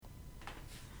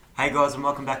Hey guys, and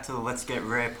welcome back to the Let's Get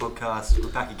Rare podcast. We're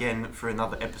back again for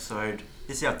another episode.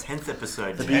 This is our 10th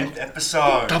episode. The 10th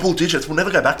episode. Double digits. We'll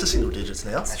never go back to single digits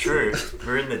now. That's true.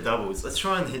 We're in the doubles. Let's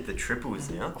try and hit the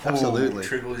triples now. Absolutely.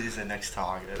 Triples is the next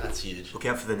target. That's huge. Look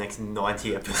out for the next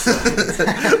 90 episodes.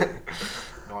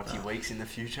 90 weeks in the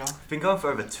future. We've been going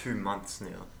for over 2 months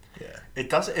now. Yeah.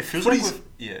 It does. It feels Footy's... like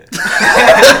yeah.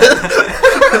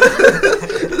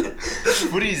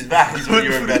 Footy's back is what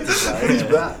you were about to say. Footy's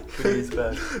back. Footy is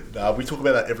back. Nah, we talk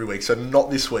about that every week, so not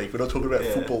this week. We're not talking about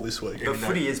football this week. But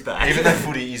footy is back. Even though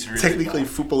footy is really Technically, back.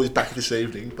 football is back this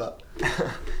evening, but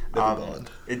never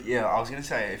mind. I was going to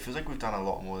say, it feels like we've done a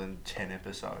lot more than 10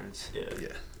 episodes. Yeah.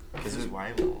 This is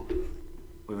way more.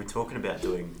 We were talking about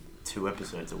doing 2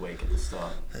 episodes a week at the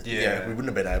start. Yeah, we wouldn't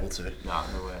have been able to. Nah,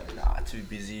 no way. Nah, too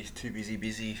busy.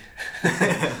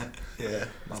 Yeah. This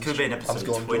could have been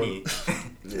episode 20.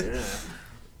 Yeah.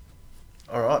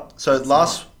 All right. So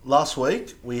last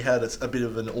week we had a bit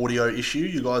of an audio issue.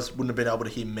 You guys wouldn't have been able to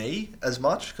hear me as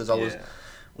much because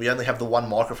we only have the one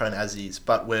microphone as is,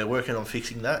 but we're working on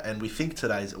fixing that, and we think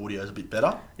today's audio is a bit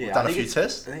better. Yeah, We've done a few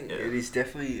tests. I think it is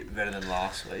definitely better than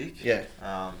last week. Yeah.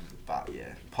 But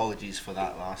yeah, apologies for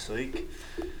that last week.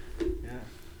 Yeah.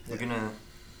 We're going to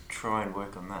try and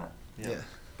work on that. Yeah.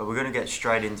 But we're going to get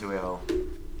straight into our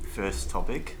first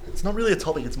topic. It's not really a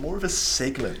topic. It's more of a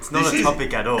segment. It's not a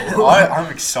topic at all. I'm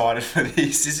excited for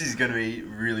this. This is going to be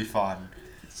really fun.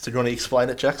 So do you want to explain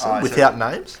it, Jackson, without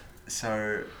names?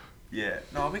 So, yeah.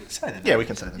 No, we can say that. Yeah, we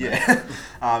can say that. Yeah.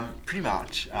 Pretty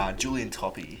much, Julian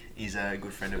Toppy is a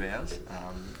good friend of ours.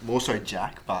 More so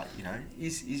Jack, but,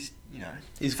 he's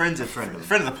friends of friend of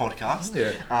the podcast.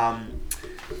 Yeah.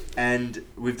 And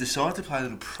we've decided to play a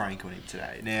little prank on him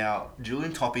today. Now,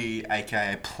 Julian Toppy,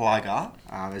 aka Plugger,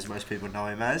 as most people know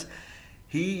him as,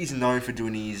 he is known for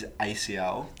doing his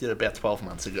ACL. Did it about 12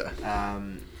 months ago.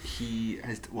 He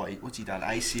has, what's he done?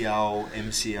 ACL,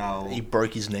 MCL. He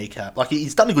broke his kneecap. Like,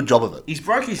 he's done a good job of it. He's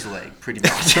broke his leg, pretty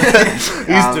much.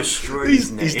 He's destroyed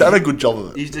his knee. He's done a good job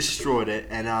of it. He's destroyed it.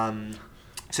 And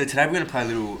so today we're going to play a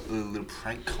little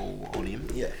prank call on him.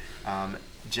 Yeah.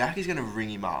 Jack is going to ring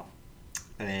him up.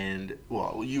 And,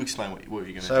 well, you explain what you're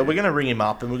going to do. So we're going to ring him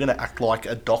up and we're going to act like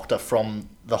a doctor from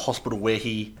the hospital where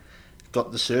he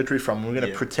got the surgery from. We're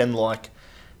going to pretend like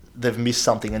they've missed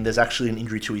something and there's actually an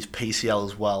injury to his PCL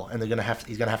as well. And he's going to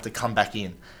have to come back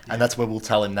in. And that's where we'll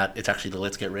tell him that it's actually the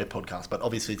Let's Get Rare podcast. But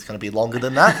obviously it's going to be longer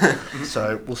than that.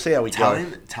 So we'll see how we go.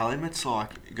 Tell him it's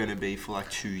like going to be for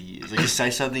like 2 years. Like just say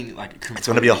something like... It's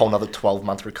going to be a whole nother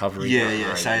 12-month recovery.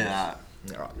 Yeah, say that.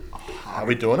 All right. Are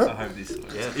we doing it? I hope this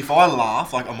works. Yeah. If I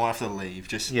laugh, like I might have to leave. I'm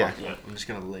just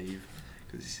going to leave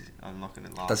because I'm not going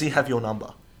to laugh. Does he have your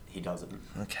number? He doesn't.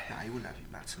 Okay. No, he wouldn't have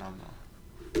Matt's number.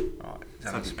 Alright, is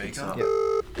that on speaker? Yeah.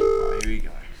 Alright, here we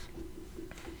go.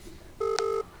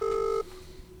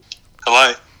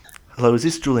 Hello. Hello, is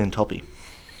this Julian Toppy?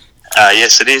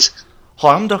 Yes, it is.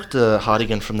 Hi, I'm Dr.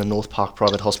 Hardigan from the North Park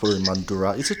Private Hospital in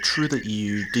Mundura. Is it true that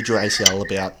you did your ACL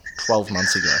about 12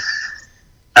 months ago?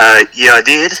 Yeah, I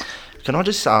did. Can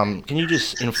you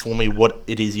just inform me what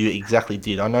it is you exactly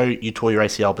did? I know you tore your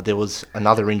ACL, but there was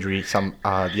another injury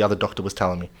the other doctor was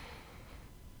telling me.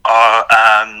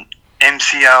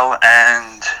 MCL,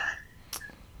 and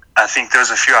I think there was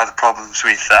a few other problems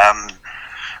with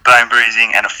bone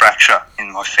bruising and a fracture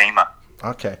in my femur.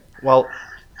 Okay. Well,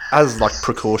 as like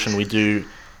precaution, we do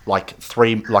a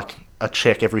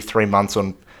check every 3 months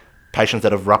on patients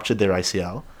that have ruptured their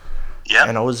ACL. Yeah.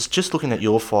 And I was just looking at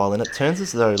your file, and it turns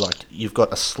as though like you've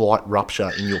got a slight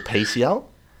rupture in your PCL.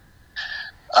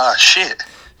 Shit.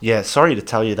 Yeah, sorry to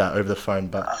tell you that over the phone,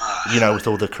 but with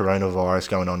all the coronavirus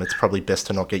going on, it's probably best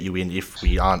to not get you in if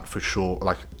we aren't for sure,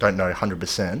 don't know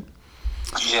 100%.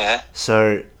 Yeah.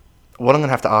 So what I'm going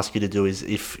to have to ask you to do is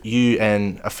if you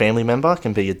and a family member,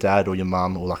 can be your dad or your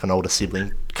mum or like an older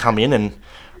sibling, come in and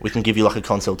we can give you like a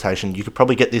consultation. You could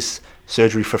probably get this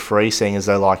surgery for free, seeing as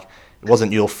though like it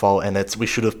wasn't your fault and we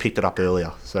should have picked it up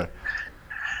earlier. So.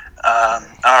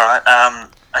 Alright,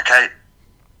 okay.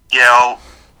 Yeah,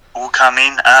 we'll come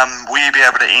in. Will you be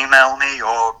able to email me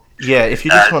or... Yeah, if you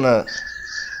just want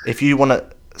to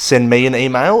send me an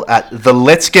email at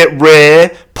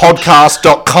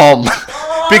theletsgetrarepodcast.com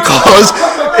because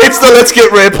it's the Let's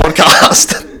Get Rare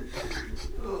podcast.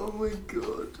 Oh my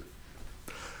god.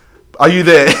 Are you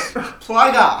there?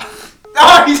 Plugger!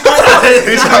 No, he's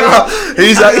hung up.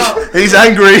 He's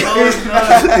angry.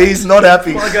 He's not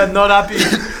happy. Plugger, not happy.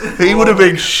 He would have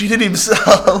been shitting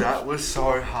himself. That was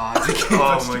so hard to keep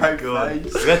Oh my god.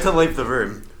 face. We had to leave the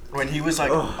room. When he was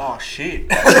like, oh shit.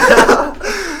 Oh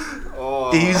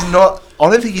Oh. He's not. I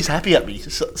don't think he's happy at me.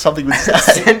 Something would say.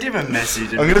 Send him a message.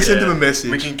 I'm going to send him a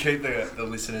message. We can keep the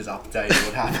listeners updated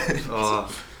what happened. Oh,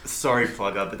 sorry,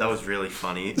 Plugger, but that was really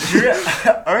funny.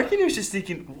 I reckon he was just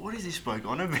thinking, what is this bloke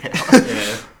on about?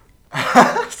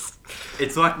 Yeah.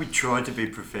 It's like we tried to be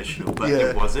professional, but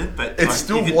it wasn't. But It like,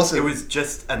 still wasn't. It was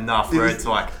just enough where it's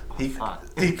like, fuck.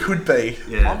 He could be.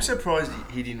 Yeah. I'm surprised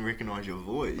he didn't recognise your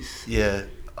voice. Yeah,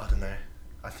 I don't know.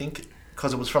 I think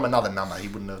because it was from another number, he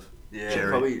wouldn't have. Yeah, Jerry.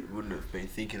 probably wouldn't have been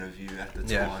thinking of you at the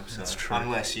Yeah, time. So that's true.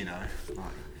 Unless, you know. Like,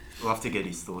 We'll have to get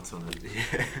his thoughts on it.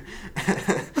 yeah.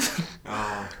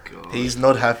 Oh, God. He's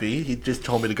not happy. He just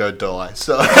told me to go die.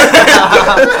 So.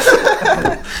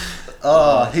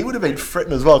 He would have been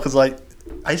fretting as well because like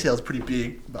ACL's pretty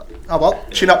big. But oh well,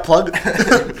 chin up, Plug.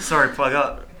 Sorry,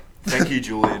 Plugger. Thank you,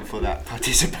 Julian, for that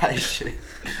participation.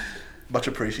 Much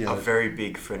appreciated. A very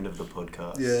big friend of the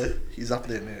podcast. Yeah, he's up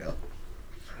there now.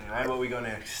 Alright, what we got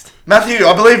next? Matthew,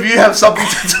 I believe you have something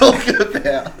to talk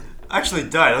about. Actually,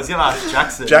 don't. I was going to ask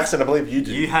Jackson. Jackson, I believe you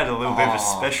did. You had a little bit of a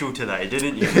special today,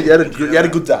 didn't you? you had a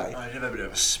good day. I did have a bit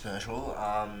of a special.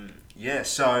 Yeah,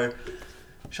 so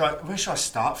where should I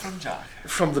start from, Jack?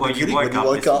 From the Well, beginning you when woke you up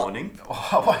woke this up. morning. Oh,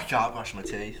 I woke up, brushed my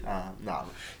teeth. No, No,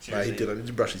 seriously. he didn't. He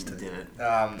didn't brush his teeth. Didn't.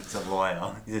 He's He's a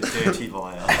liar. He's a dirty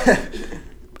liar.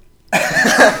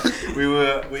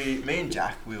 Me and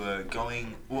Jack, we were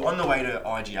on the way to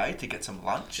IGA to get some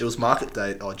lunch. It was market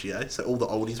day at IGA, so all the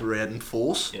oldies were out in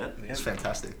force. Yeah. It's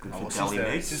fantastic. Oh, well, Deli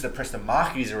meats. since the Preston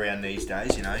Marketies around these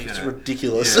days, you know, you It's gotta,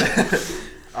 ridiculous.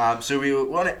 Yeah. So we were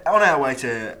on our way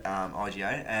to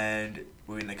IGA, and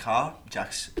we were in the car.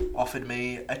 Jack's offered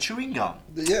me a chewing gum.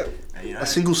 Yeah. And, you know, A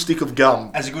single stick of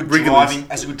gum. as a good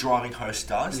Wrigley's. driving host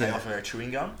does, they Yeah. offer a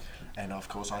chewing gum, and of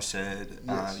course I said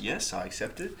yes, I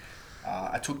accepted.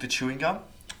 I took the chewing gum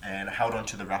and I held on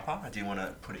to the wrapper. I didn't want to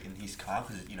put it in his car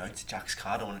because, you know, it's Jack's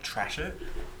car. I don't want to trash it.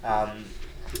 And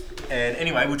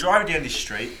anyway, we're driving down this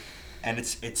street, and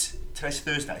it's today's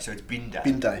Thursday, so it's bin day.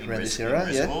 Bin day in around this in area, yeah.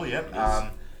 Reservoir, yep.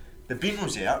 The bin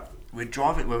was out. We're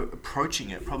approaching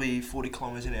it, probably 40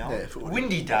 kilometres an hour. Yeah, 40.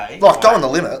 Windy day. Like, go on the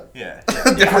limit. Yeah.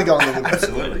 Definitely go on the limit.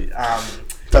 Absolutely.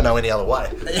 Don't know any other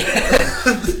way.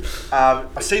 I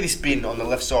see this bin on the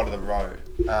left side of the road.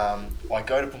 I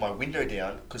go to put my window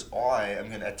down because I am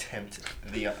going to attempt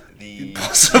the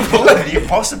Impossible. the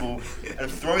impossible and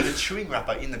throw the chewing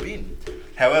wrapper in the bin.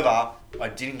 However, I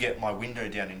didn't get my window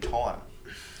down in time.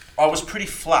 I was pretty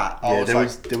flat. Yeah, there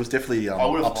was definitely I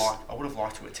would have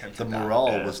liked to attempt the that.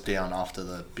 morale was down after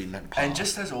the bin went past. And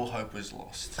just as all hope was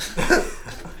lost.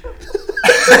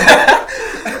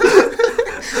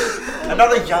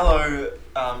 Another yellow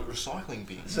recycling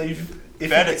bin. So if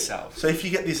found itself. So if you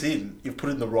get this in, you've put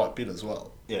it in the right bin as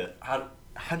well. Yeah.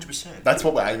 100%. That's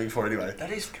what we're aiming for anyway.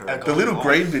 That is Correct. The little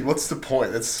green bin, what's the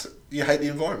point? You hate the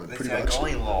environment, That's pretty our much. goal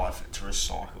in life, to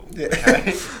recycle. Yeah.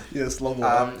 Okay? Yes, long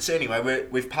way. So anyway,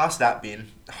 we've passed that bin.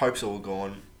 Hope's all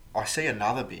gone. I see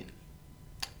another bin.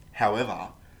 However,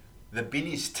 the bin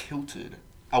is tilted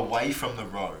away from the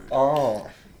road. Oh.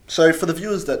 So for the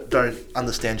viewers that don't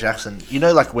understand Jackson, you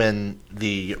know like when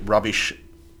the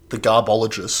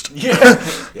garbologist,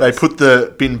 they put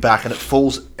the bin back and it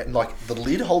falls and like the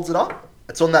lid holds it up?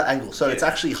 It's on that angle. So it's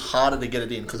actually harder to get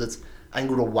it in because it's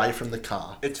angled away from the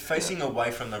car. It's facing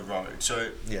away from the road.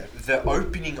 So the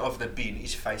opening of the bin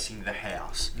is facing the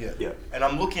house. Yeah. Yeah. And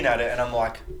I'm looking at it and I'm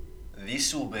like,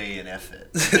 this will be an effort.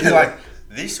 Like,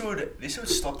 this would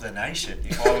stop the nation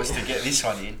if I was to get this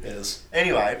one in. Yes.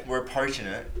 Anyway, we're approaching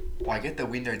it. I get the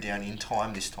window down in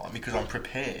time this time because I'm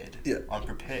prepared. Yeah. I'm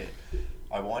prepared.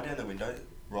 I wind down the window,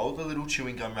 roll the little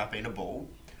chewing gum wrapper in a ball.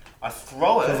 I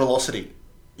throw it. For velocity.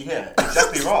 Yeah,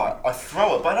 exactly right. I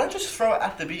throw it, but I don't just throw it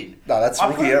at the bin. No, that's I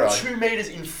rookie put it error. 2 metres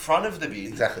in front of the bin.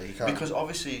 Exactly, you can't. Because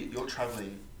obviously you're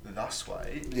travelling thus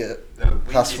way. Yeah. The wind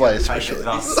Thus is way, gonna take especially. it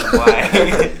Thus this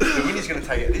way. The wind is going to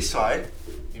take it this way,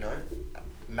 you know,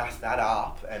 math that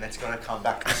up, and it's going to come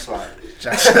back this way.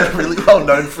 Jackson, really well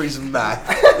known for his math.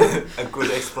 A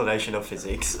good explanation of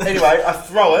physics. Anyway, I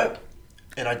throw it,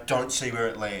 and I don't see where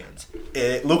it lands.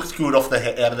 It looks good off the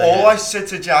out of the All head. I said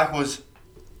to Jack was,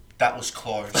 that was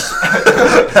close.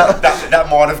 that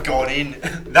might have gone in.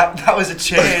 That was a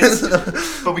chance.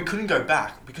 But we couldn't go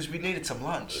back because we needed some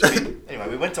lunch. Anyway,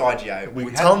 we went to IGA.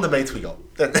 We tell them the meats we got.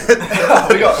 we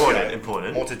got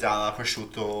Important. mortadella,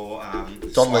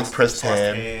 prosciutto, Don leg sliced pressed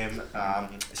ham,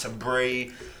 some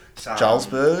brie, some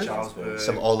Jarlsberg,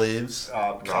 some olives,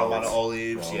 Carolina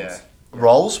olives, Rolls. yeah.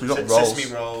 rolls. We got rolls.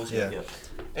 Sesame rolls, yeah. Yep.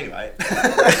 Anyway,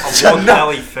 A one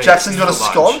belly feast Jackson got a for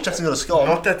lunch. scone. Jackson got a scone.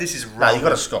 not that this is Nah, relevant. you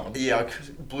got a scone. Yeah,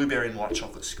 blueberry and white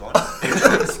chocolate scotch.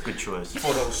 Good choice.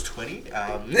 $4.20.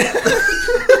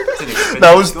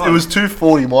 No, it was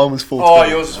 $2.40. Mine was $4.20. Oh,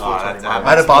 yours is $4.20. I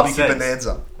had a barbecue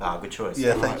bonanza. Ah, good choice.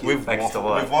 Yeah, thank you. We've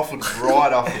waffled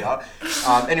right off here.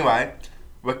 Anyway,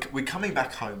 we're coming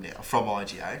back home now from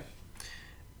IGA,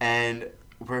 and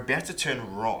we're about to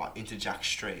turn right into Jack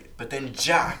Street. But then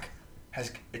Jack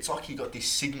it's like he got this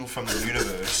signal from the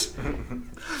universe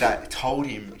that told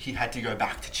him he had to go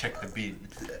back to check the bin.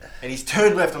 And he's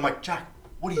turned left. I'm like, Jack,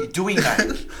 what are you doing,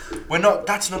 mate?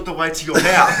 That's not the way to your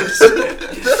house.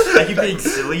 Are you being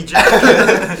silly, Jack?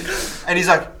 And he's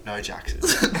like, no, Jackson.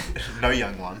 No,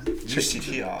 young one. You sit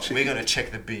here. We're going to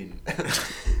check the bin.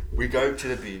 We go to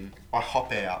the bin. I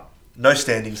hop out. No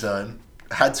standing zone.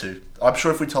 Had to. I'm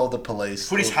sure if we told the police...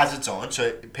 Put his hazards on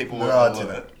so people won't do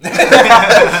it.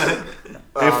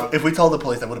 If we told the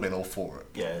police, they would have been all for it.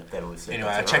 Yeah, they would have said. Anyway,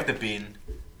 I check the bin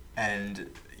and,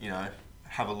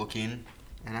 have a look in.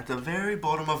 And at the very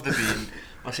bottom of the bin,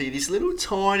 I see this little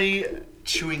tiny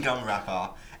chewing gum wrapper.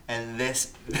 And then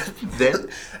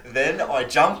I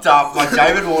jumped up like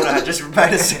David Warner had just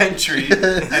made a century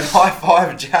and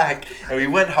high-fived Jack. And we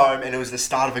went home and it was the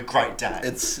start of a great day.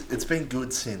 It's been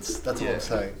good since. That's what I'm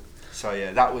saying. So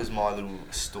yeah, that was my little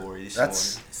story this morning.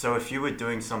 So if you were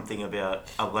doing something about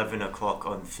 11 o'clock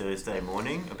on Thursday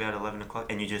morning,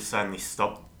 and you just suddenly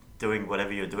stopped doing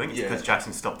whatever you're doing, it's because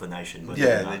Jackson stopped the nation.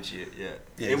 Yeah, legit, yeah.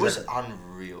 It was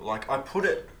unreal. Like, I put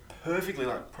it perfectly,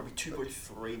 like, probably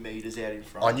 2.3 metres out in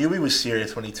front. I knew he was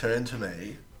serious when he turned to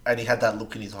me, and he had that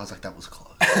look in his eyes like, that was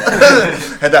close.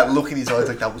 Had that look in his eyes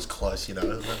like, that was close,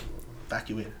 Like, back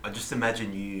you in. I just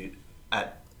imagine you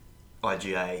at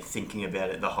IGA thinking about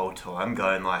it the whole time,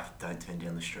 going like, don't turn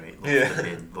down the street,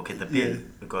 look at the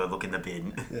bin, we've got to look in the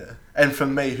bin. Yeah. And for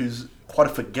me, who's quite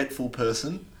a forgetful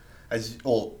person,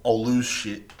 I'll lose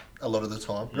shit a lot of the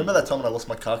time. Remember that time when I lost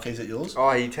my car keys at yours? Oh,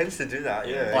 he tends to do that,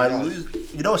 yeah. I lose...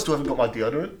 I still haven't got my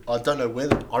deodorant. I don't know where...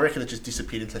 I reckon it just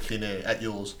disappeared into thin air at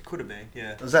yours. Could have been,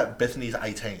 yeah. It was at Bethany's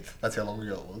 18th. That's how long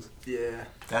ago it was. Yeah.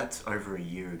 That's over a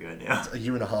year ago now. It's a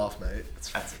year and a half, mate.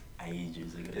 That's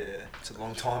ages ago. Yeah, it's a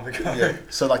long time ago. Yeah.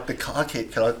 So, like, the car key...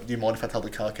 Do you mind if I tell the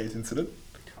car keys incident?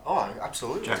 Oh,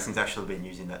 absolutely. Jackson's actually been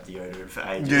using that deodorant for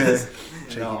ages.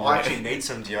 Yeah. No, I actually need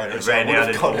some deodorant. It ran out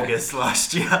in August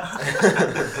last year.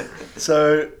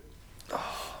 So,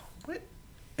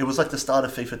 it was like the start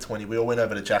of FIFA 20. We all went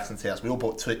over to Jackson's house. We all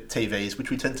bought TVs,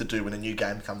 which we tend to do when a new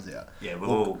game comes out. Yeah,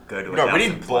 we'll all go to a No, house we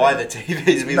didn't buy the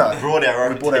TVs. We brought our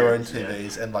own TVs. We bought our own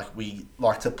TVs, and like we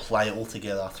like to play all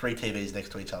together, 3 TVs next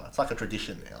to each other. It's like a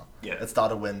tradition now. Yeah. It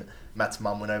started when Matt's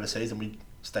mum went overseas, and we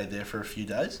stayed there for a few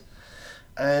days.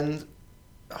 And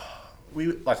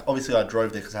obviously I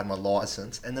drove there because I had my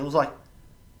license, and there was like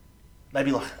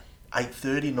maybe like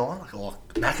 8:30, 9,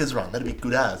 like Macca's run. That'd be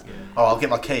good as. Yeah. Oh, I'll get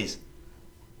my keys.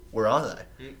 Where are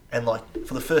they? Mm. And like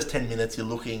for the first 10 minutes, you're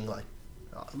looking like,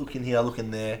 look in here, look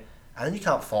in there, and then you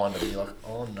can't find them. You're like,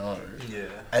 oh no. Yeah.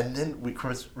 And then we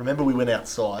went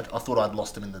outside. I thought I'd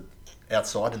lost them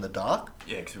outside in the dark.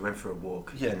 Yeah, because we went for a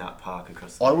walk in that park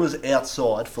across the I was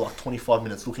outside for like 25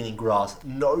 minutes looking in grass,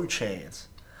 no chance.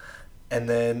 And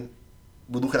then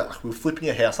we were flipping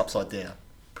a house upside down,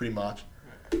 pretty much.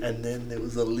 And then there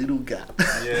was a little gap.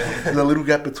 Yeah. And a little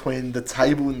gap between the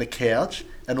table and the couch,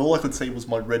 and all I could see was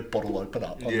my red bottle open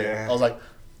up. I was like,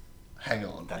 hang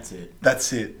on. That's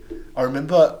it. I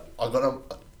remember I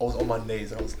was on my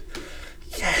knees and I was like,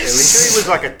 yes! Yeah, literally it was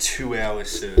like a 2-hour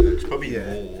search, probably more.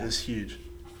 It was huge.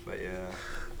 But yeah.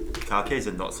 Car keys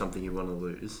are not something you want to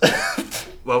lose.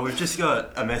 Well, we've just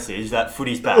got a message that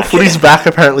footy's back. Footy's back,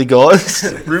 apparently, guys.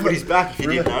 Footy's back, if you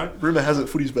didn't know. Rumour has it,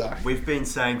 footy's back. We've been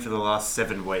saying for the last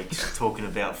 7 weeks, talking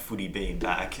about footy being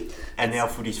back, and now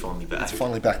footy's finally back. It's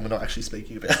finally back and we're not actually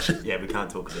speaking about it. Yeah, we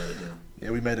can't talk about it now. Yeah,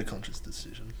 we made a conscious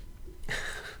decision.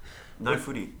 No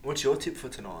footy. What's your tip for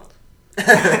tonight?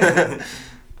 That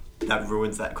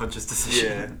ruins that conscious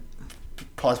decision. Yeah.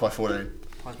 Pies by 14.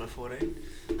 Pies by 14.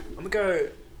 I'm going to go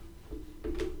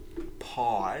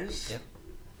pies. Yep.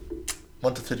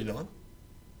 1 to 39.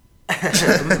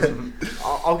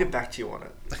 I'll get back to you on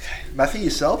it. Okay. Matthew,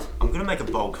 yourself? I'm going to make a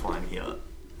bold claim here.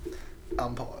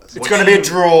 Umpires. It's going to be a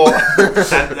draw.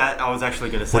 that I was actually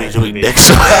going to say. What are you doing next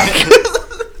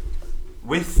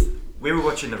week? We were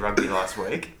watching the rugby last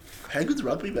week. How good's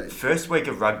rugby been? First week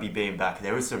of rugby being back,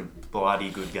 there was some bloody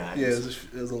good games. Yeah,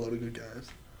 there was a lot of good games.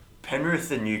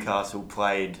 Penrith and Newcastle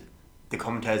played, the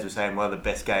commentators were saying, one of the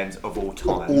best games of all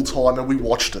time. All time, and we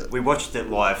watched it. We watched it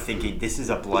live thinking, this is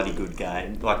a bloody good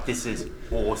game. Like, this is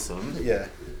awesome. Yeah.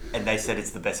 And they said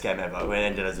it's the best game ever. It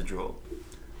ended as a draw.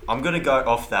 I'm going to go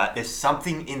off that. There's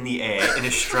something in the air in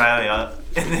Australia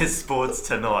in their sports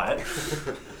tonight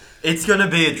It's going to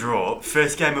be a draw.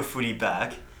 First game of footy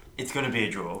back. It's going to be a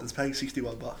draw. It's paying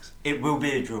 $61. It will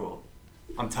be a draw.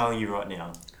 I'm telling you right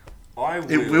now.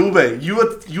 It will be. You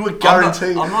are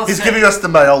guaranteed. I'm not He's saying, giving us the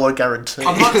Mayolo guarantee.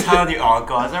 I'm not telling you, oh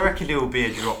guys, I reckon it will be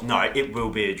a draw. No, it will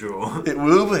be a draw. It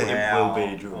will be. It will be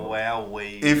a draw. Wow,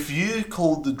 If you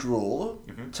called the draw,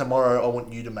 tomorrow I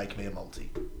want you to make me a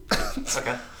multi.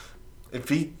 Okay.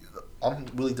 I'm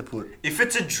willing to put... If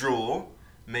it's a draw,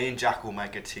 me and Jack will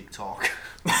make a TikTok.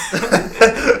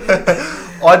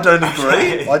 I don't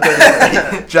agree.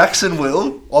 Jackson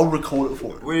will. I'll record it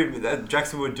for him.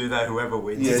 Jackson would do that whoever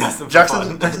wins. Yeah,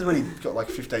 Jackson's already got like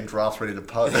 15 drafts ready to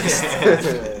post.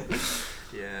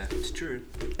 Yeah, it's true.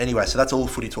 Anyway, so that's all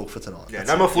footy talk for tonight. Yeah,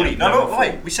 no more footy. No more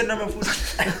wait, we said no more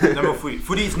footy. No more footy.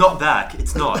 Footy's not back.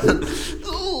 It's not.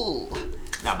 Ooh.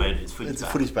 No, but it's footy's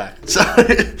back. Footy's back. So,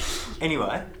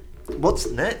 anyway, what's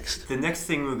next? the next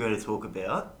thing we're going to talk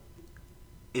about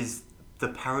is the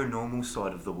paranormal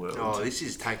side of the world. Oh, this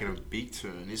is taking a big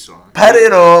turn, this one.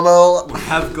 Paranormal. We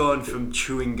have gone from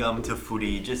chewing gum to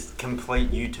footy, just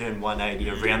complete U-turn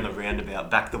 180 around the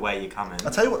roundabout, back the way you're coming.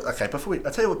 I'll tell you what. Okay,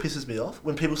 I'll tell you what pisses me off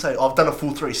when people say, "I've done a full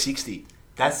 360."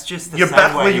 That's just the You're same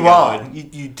back way where you you're are. going.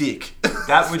 You dick.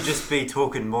 That would just be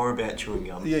talking more about chewing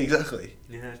gum. Yeah, exactly.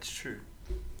 Yeah, it's true.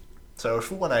 So a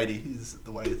full 180 is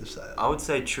the way to say it. I would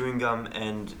say chewing gum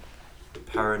and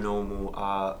paranormal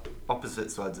are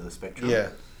opposite sides of the spectrum. Yeah.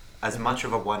 As much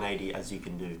of a 180 as you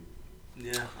can do.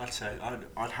 Yeah, I'd say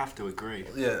I'd have to agree.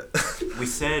 Yeah. We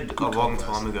said a long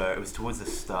time ago, it was towards the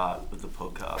start of the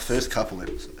podcast. First couple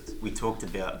episodes. We talked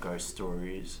about ghost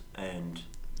stories and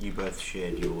you both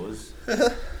shared yours.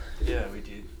 Yeah, we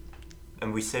did.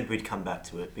 And we said we'd come back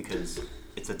to it because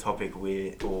it's a topic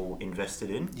we're all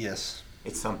invested in. Yes.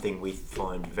 It's something we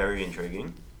find very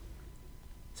intriguing.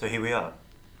 So here we are.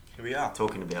 Here we are.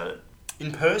 Talking about it.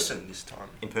 In person this time.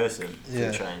 In person.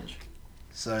 Yeah. For change.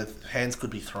 So hands could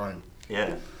be thrown.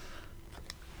 Yeah.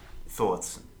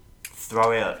 Thoughts.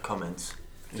 Throw out comments.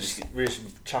 We're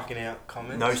just chucking out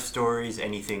comments. No stories,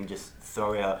 anything, just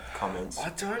throw out comments. I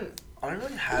don't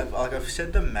really have, like, I've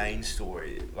said the main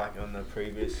story, like, on the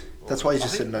previous... That's why you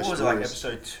just said no stories. stories. What was it,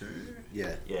 like, episode 2?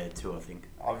 Yeah. Yeah, 2 I think.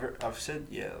 I've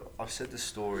said the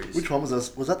stories. Which one was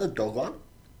this? Was that the dog one?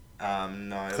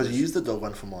 No. Because you used the dog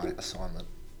one for my assignment.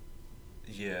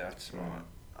 Yeah, that's right.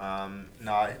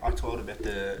 No, I told about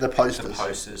the posters. The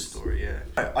posters story, yeah.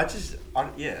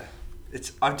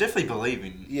 I definitely believe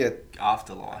in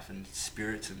afterlife and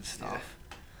spirits and stuff.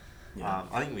 Yeah.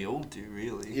 I think we all do,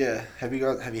 really. Yeah. Have you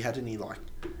had any like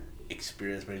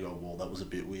experience where you go, "Well, that was a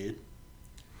bit weird"?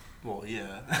 Well,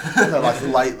 yeah. No, like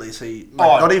lately, see,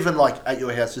 not even like at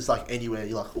your house, just like anywhere.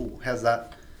 You're like, "Oh, how's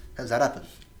that happen?"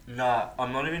 Nah,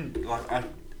 I'm not even like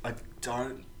I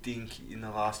don't think in the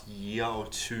last year or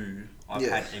two I've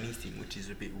had anything, which is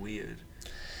a bit weird.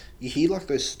 You hear like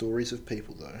those stories of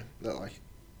people though that like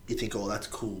you think, "Oh, that's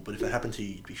cool," but if it happened to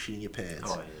you, you'd be shitting your pants.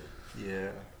 Oh, yeah.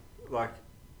 Yeah.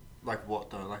 Like what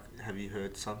though? Like, have you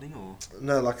heard something or?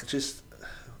 No, like just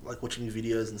like watching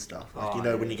videos and stuff. Like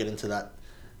when you get into that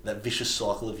vicious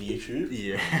cycle of YouTube.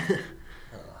 Yeah.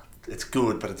 It's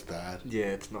good, but it's bad. Yeah,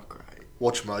 it's not great.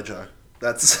 Watch Mojo.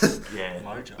 That's Yeah.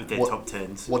 Mojo. With their top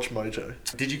 10s. Watch Mojo.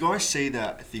 Did you guys see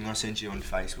that thing I sent you on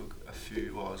Facebook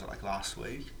last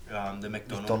week? The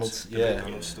McDonald's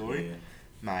story. Yeah.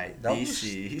 Mate, That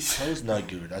was no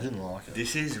good. I didn't like it.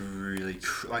 This is really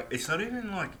it's not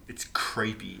even like it's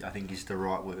creepy. I think is the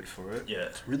right word for it. Yeah.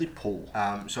 It's really poor.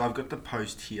 So I've got the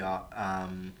post here.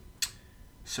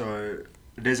 So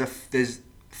there's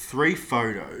 3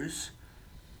 photos.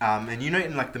 And you know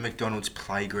in like the McDonald's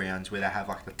playgrounds where they have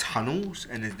like the tunnels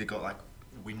and they've got like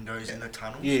windows in the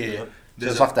tunnels. Yeah. So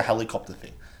it's like the helicopter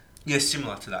thing. Yeah,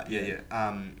 similar to that. Yeah.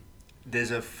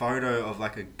 There's a photo of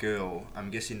like a girl.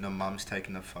 I'm guessing the mum's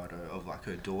taking a photo of like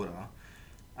her daughter.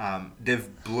 They've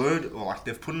blurred or like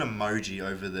they've put an emoji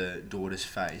over the daughter's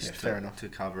face to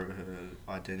cover her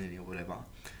identity or whatever.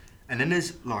 And then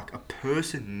there's like a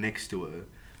person next to her,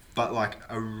 but like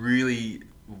a really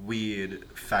weird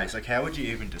face. Like, how would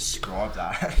you even describe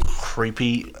that?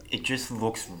 Creepy. It just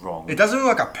looks wrong. It doesn't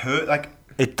look like a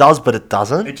It does, but it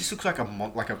doesn't. It just looks like a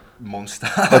monster.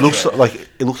 It looks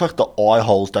like the eye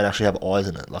holes don't actually have eyes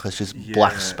in it. Like it's just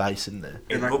black space in there.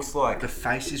 It looks like the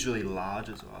face is really large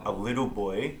as well. a little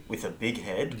boy with a big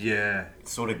head. Yeah.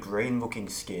 Sort of green looking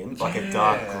skin. Like a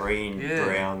dark green,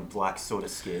 brown, black sort of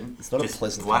skin. It's not just a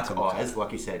pleasant black thing to look eyes, at.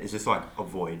 like you said. It's just like a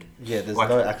void. Yeah, there's like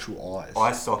no actual eyes.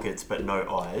 Eye sockets, but no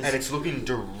eyes. And it's looking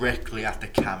directly at the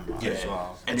camera as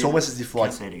well. And it's almost as if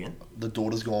like say it again. the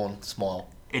daughter's gone smile.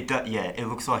 It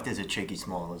looks like there's a cheeky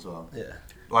smile as well. Yeah.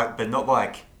 Like, but not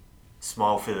like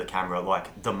smile for the camera,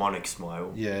 like demonic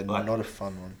smile. Yeah, like, not a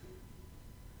fun one.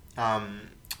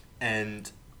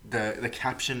 And the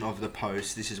caption of the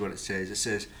post, this is what it says. It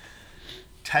says,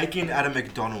 "Taken at a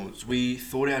McDonald's, we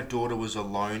thought our daughter was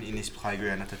alone in this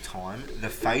playground at the time. The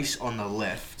face on the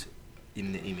left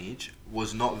in the image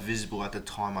was not visible at the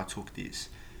time I took this.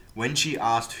 When she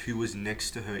asked who was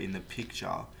next to her in the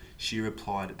picture, she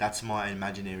replied, 'That's my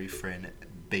imaginary friend,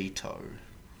 Beto.'"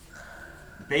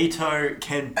 Beto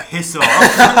can piss off.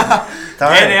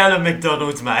 Get out of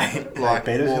McDonald's, mate. Like,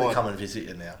 Beto's going to come and visit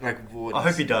you now. Like, I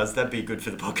hope he does. That'd be good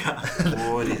for the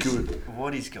podcast.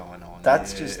 What is going on?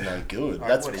 That's just no good. Like,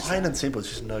 That's plain and simple. It's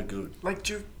just no good. Like,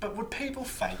 but would people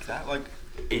fake that? Like,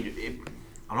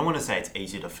 I don't want to say it's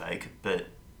easy to fake, but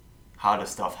harder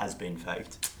stuff has been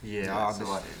faked. yeah, So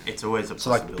like, it's always a So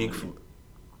like possibility. Bigfoot.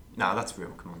 No, that's real.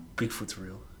 Come on. Bigfoot's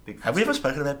real. Bigfoot's Have we ever real.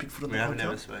 spoken about Bigfoot on the we have podcast?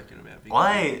 never spoken about Bigfoot.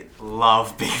 I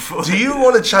love Bigfoot. Do you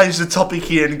want to change the topic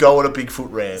here and go on a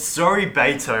Bigfoot rant? Sorry,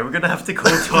 Beto. We're going to have to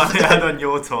call time out on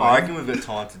your time. I reckon we've got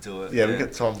time to do it. Yeah, we've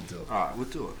got time to do it. Alright, we'll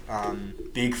do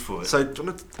it. Bigfoot. So, do you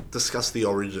want to discuss the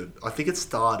origin? I think it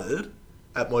started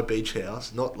at my beach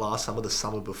house, not last summer, the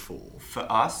summer before. For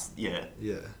us, yeah.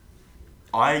 Yeah.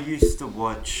 I used to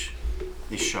watch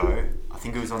this show. I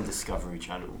think it was on Discovery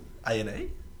Channel. A&E?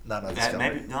 No, Discovery.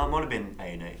 Maybe no, it might have been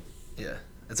A&E. Yeah.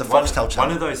 It's a Foxtel channel.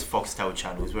 One of those Foxtel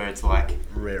channels where it's like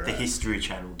Rare the ass. History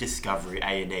Channel, Discovery,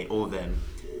 A&E, all of them,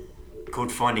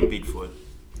 called Finding Bigfoot.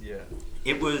 Yeah.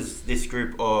 It was this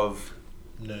group of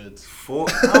Nerds.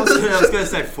 I was going to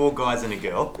say 4 guys and a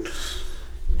girl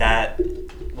that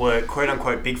were quote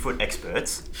unquote Bigfoot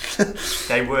experts.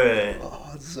 They were.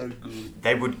 Oh, it's so good.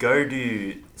 They would go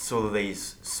to sort of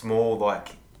these small,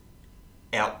 like,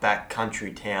 outback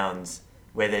country towns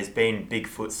where there's been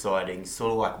Bigfoot sightings,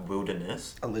 sort of like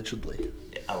wilderness. Allegedly.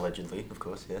 Allegedly, of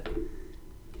course, yeah.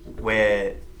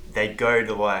 Where they'd go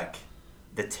to, like,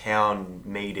 the town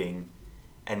meeting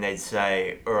and they'd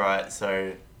say, alright,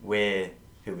 so we're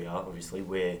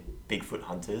Bigfoot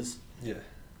hunters. Yeah.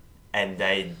 And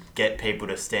they'd get people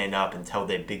to stand up and tell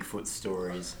their Bigfoot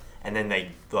stories. And then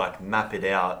they'd, like, map it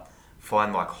out,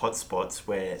 find, like, hotspots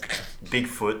where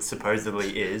Bigfoot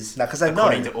supposedly is, No, 'cause they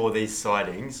according know. to all these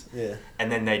sightings. Yeah.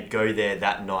 And then they'd go there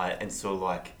that night and sort of,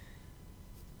 like,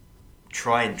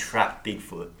 try and trap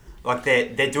Bigfoot. Like,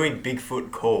 they're doing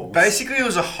Bigfoot calls. Basically, it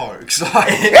was a hoax. Like,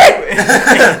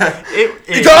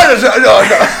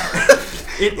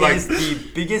 It is the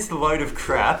biggest load of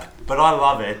crap, but I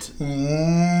love it.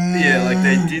 yeah, like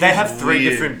they did. They this have 3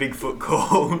 weird- different Bigfoot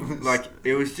calls. Like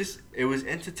it was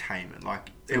entertainment.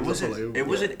 Like it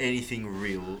wasn't anything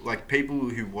real. Like people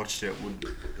who watched it would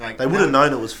like They would have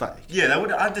known it was fake. Yeah, they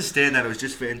would understand that it was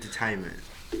just for entertainment.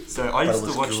 So I But it used to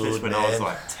was watch this good, when I was man.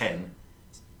 like 10.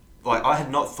 Like, I had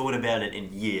not thought about it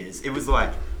in years. It was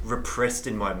like repressed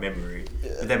in my memory.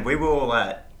 Yeah. But then we were all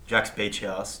at Jack's beach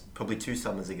house probably 2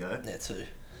 summers ago. Yeah, too.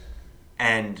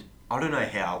 And I don't know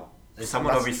how.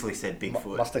 Someone obviously said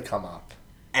Bigfoot. Must have come up.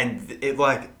 And it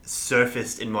like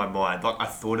surfaced in my mind. Like, I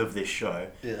thought of this show.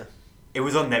 Yeah. It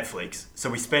was on Netflix.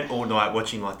 So we spent all night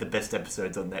watching like the best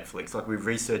episodes on Netflix. Like, we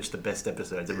researched the best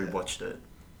episodes and we watched it.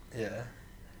 Yeah.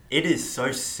 It is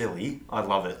so silly. I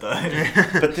love it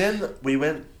though. But then we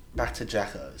went back to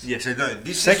Jacko's. Yeah, so no,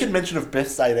 this Second mention of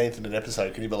Beth's 18th in an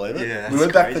episode, can you believe it? Yeah, we that's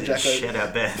went back to crazy. Jacko's Shout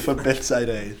out Beth. for Beth's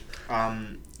 18th.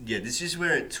 Yeah, this is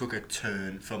where it took a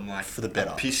turn from like For the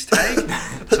better. a piss take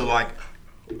to like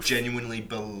genuinely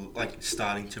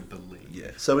starting to believe.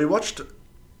 Yeah. So we watched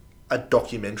a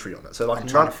documentary on it. So like I'm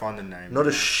trying to find the name. not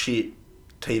a shit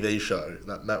TV show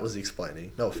that Matt was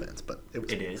explaining. No offense, but it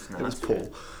was. It is. No, it was that's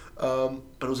Paul.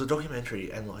 But it was a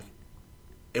documentary, and like,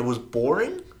 it was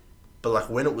boring, but like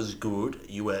when it was good,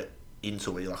 you were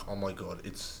into it. You're like, oh my god,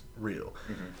 it's real.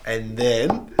 Mm-hmm. And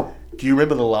then, do you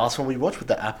remember the last one we watched with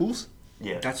the apples?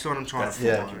 Yeah. That's what I'm trying That's to the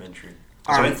find. documentary.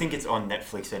 I don't think it's on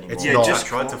Netflix anymore. It's not. I just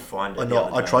tried to find it. I the know.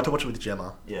 other I day. tried to watch it with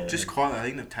Gemma. Yeah. Just quietly, I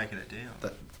think they've taken it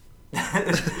down.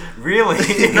 Really?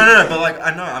 No, but like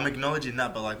I know I'm acknowledging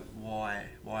that, but like why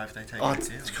have they taken Oh, it it's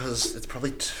down? because it's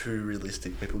probably too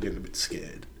realistic. People getting a bit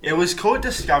scared. It was called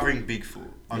Discovering Bigfoot.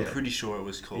 I'm Yeah. pretty sure it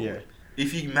was called. Yeah.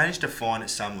 If you manage to find it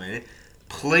somewhere,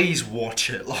 please watch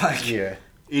it. Like, Yeah.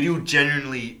 it'll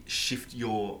genuinely shift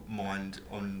your mind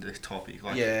on the topic.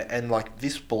 Like, Yeah, and like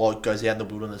this bloke goes out in the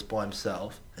wilderness by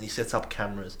himself and he sets up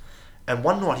cameras. And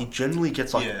one night he generally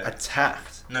gets like Yeah.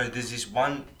 attacked. No, there's this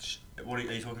one. What are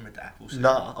you talking about? The apples?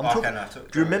 Nah, I'm talking. No,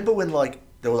 Do you remember when like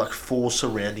there were like 4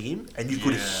 surrounding him and you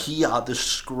could Yeah. hear the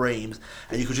screams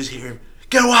and you could just hear him,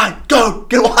 "Get away! Go!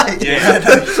 Get away!" Yeah,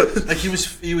 no, like he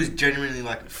was genuinely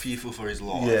like fearful for his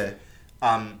life. Yeah.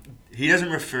 He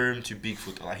doesn't refer him to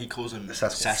Bigfoot. Like he calls him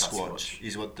Sasquatch. Sasquatch.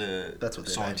 Is what the That's what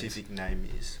their scientific name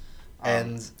is.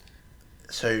 And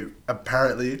so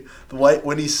apparently, the way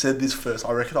when he said this first,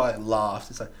 I reckon I laughed.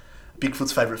 It's like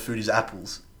Bigfoot's favorite food is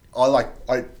apples. I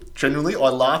genuinely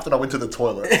laughed and I went to the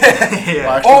toilet.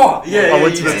 Yeah. I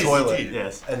went to the toilet.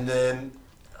 Yes. And then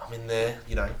I'm in there,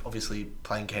 obviously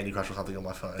playing Candy Crush or something on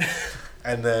my phone.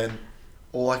 And then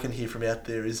all I can hear from out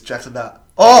there is Jackson about,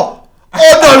 oh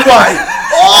no way!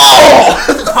 Oh!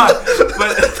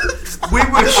 But we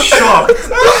were shocked.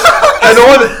 And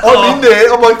I'm in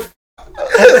there, I'm like,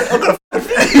 I'm going to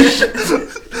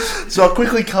finish. So I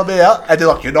quickly come out and they're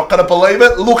like, you're not going to believe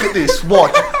it? Look at this,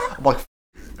 watch. I'm like,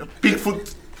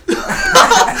 Bigfoot.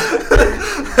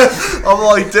 I'm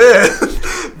like, damn.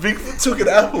 Bigfoot took an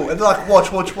apple. And they're like, watch.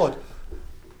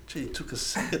 Gee, it took a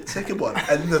second one.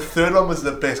 And the third one was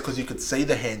the best because you could see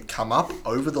the hand come up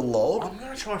over the log I'm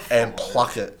gonna try and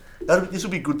pluck it. This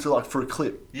would be good to for a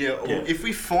clip. Yeah. If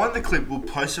we find the clip, we'll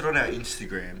post it on our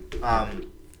Instagram.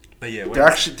 But yeah,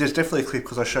 There's definitely a clip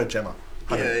because I showed Gemma.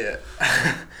 Yeah.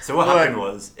 So what happened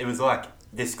was, it was like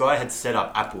this guy had set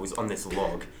up apples on this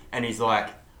log, and he's like,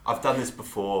 "I've done this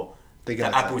before. The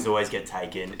apples always get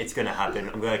taken. It's gonna happen.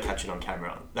 I'm gonna catch it on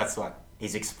camera." That's like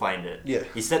he's explained it. Yeah.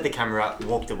 He set the camera up,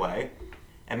 walked away,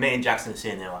 and me and Jackson are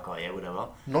sitting there like, "Oh yeah, whatever."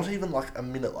 Not even like a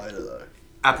minute later though.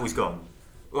 Apple's gone.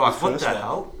 Like what the one.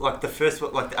 hell? Like the first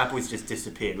one, like the apples just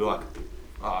disappeared. We're like,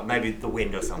 oh, maybe the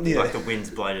wind or something. Yeah. Like the wind's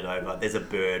blown it over. There's a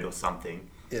bird or something.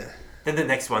 Yeah. Then the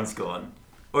next one's gone.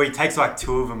 Or he takes like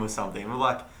two of them or something. We're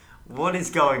like, what is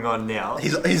going on now?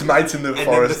 His mates in the and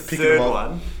forest then the picking third him up.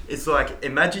 one, it's like,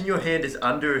 imagine your hand is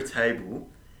under a table.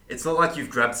 It's not like you've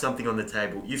grabbed something on the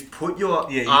table. You've put your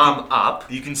arm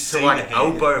up you can to see like the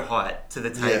hand. elbow height to the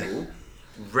table,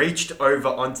 reached over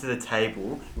onto the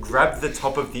table, grabbed the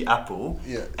top of the apple,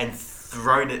 and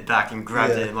thrown it back and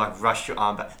grabbed it and like rushed your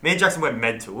arm back. Me and Jackson went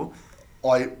mental.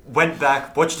 I went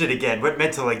back, watched it again, went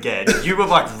mental again. You were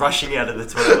like rushing out of the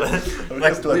toilet.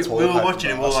 we were watching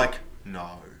and we were like,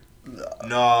 no.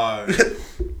 No way!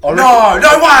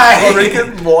 I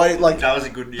reckon that was a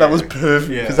good. That was perfect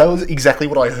because that was exactly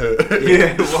what I heard.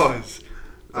 Yeah, it was.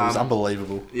 It was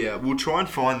unbelievable. Yeah, we'll try and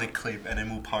find the clip and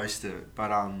then we'll post it. But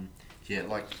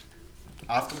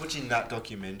after watching that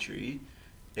documentary,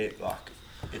 it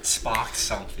sparked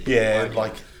something. Yeah,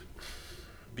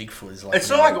 Bigfoot is like. It's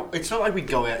not like we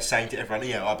go out saying to everyone,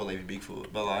 "Yeah, I believe in Bigfoot,"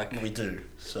 but like we do.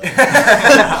 So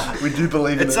we do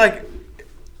believe in it. It's like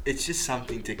it's just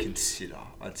something to consider,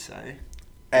 I'd say.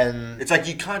 And it's like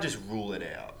you can't just rule it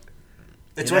out.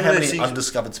 It's how many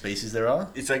undiscovered species there are.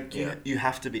 It's like you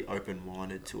have to be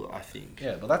open-minded to it, I think.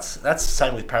 Yeah, but that's the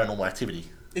same with Paranormal Activity.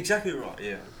 Exactly right.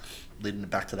 Yeah. Leading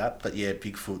back to that, but yeah,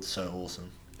 Bigfoot's so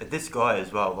awesome. This guy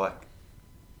as well, like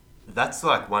that's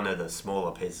like one of the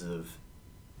smaller pieces of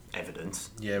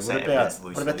evidence. Yeah, what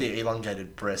about the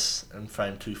elongated breasts and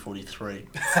frame 243? In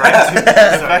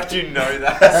fact, you know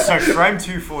that. So frame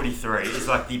 243 is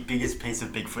like the biggest piece of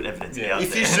Bigfoot evidence out there.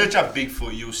 If you search up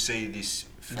Bigfoot, you'll see this.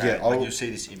 You'll see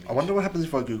this image. I wonder what happens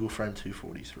if I Google frame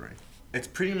 243. It's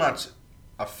pretty much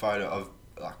a photo of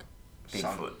like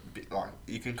Bigfoot.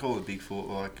 You can call it Bigfoot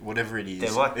or like whatever it is.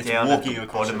 They're like it's down walking at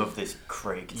the bottom of this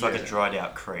creek. It's like a dried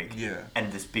out creek. Yeah. And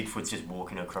this Bigfoot's just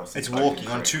walking across. It's walking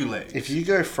on two legs. If you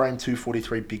go frame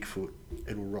 243 Bigfoot,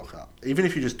 it'll rock up. Even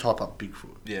if you just type up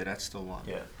Bigfoot. Yeah, that's the one.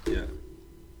 Yeah. Yeah.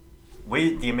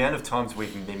 The amount of times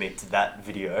we've mimicked that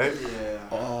video,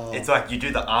 it's like you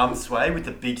do the arm sway with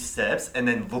the big steps and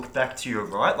then look back to your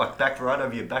right, like back right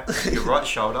over your back, your right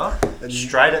shoulder,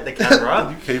 straight at the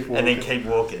camera, and then keep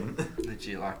walking.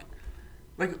 Legit, like,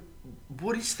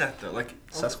 what is that though? Like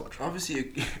Sasquatch.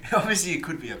 Obviously, it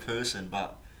could be a person,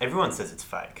 but everyone says it's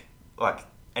fake. Like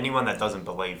anyone that doesn't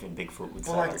believe in Bigfoot would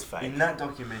say it's fake. In that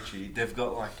documentary, they've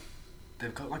got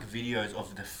videos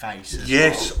of the face.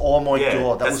 Yes. Well. Oh my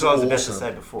god, that's was what I was awesome. about to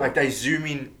say before. Like they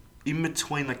zoom in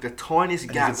between like the tiniest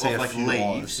gap of like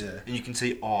leaves, eyes, and you can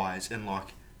see eyes and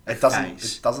like it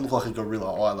doesn't look like a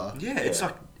gorilla either. Yeah, it's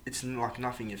like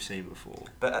nothing you've seen before.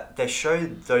 But they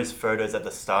showed those photos at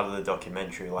the start of the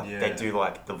documentary. Like they do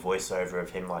like the voiceover of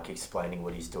him like explaining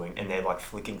what he's doing, and they're like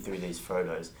flicking through these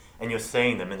photos, and you're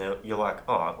seeing them, and you're like,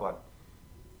 oh, like.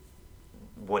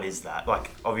 What is that? Like,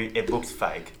 it looks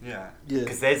fake. Yeah.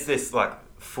 Because there's this like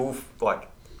full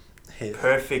head.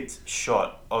 Perfect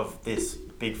shot of this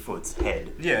Bigfoot's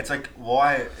head. Yeah, it's like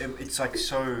why it's like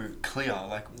so clear.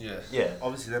 Like yeah.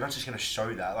 Obviously, they're not just gonna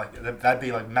show that. Like that'd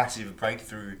be like massive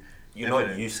breakthrough. You're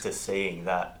not used to seeing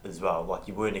that as well. Like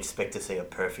you wouldn't expect to see a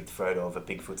perfect photo of a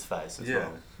Bigfoot's face as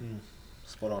well.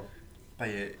 Spot on. But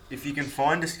yeah, if you can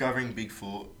find Discovering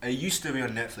Bigfoot, it used to be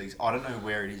on Netflix. I don't know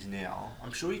where it is now.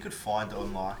 I'm sure you could find it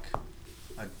on like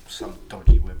some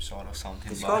dodgy website or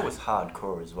something. This guy was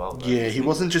hardcore as well. Though, yeah, he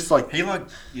wasn't just like he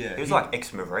was like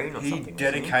ex-marine or something. He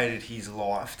dedicated his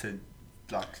life to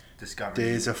like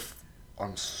discovering.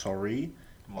 I'm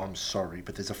sorry,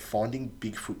 but there's a Finding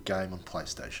Bigfoot game on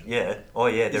PlayStation. Yeah. Oh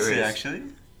yeah, there is. Actually?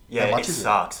 Yeah, it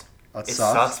sucks. It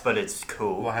sucks, but it's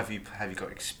cool. Well, have you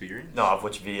got experience? No, I've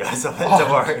watched videos of it.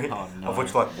 Don't worry. Oh, no. I've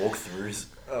watched like walkthroughs.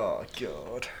 Oh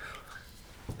god.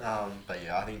 But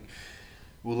yeah, I think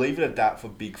we'll leave it at that for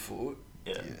Bigfoot.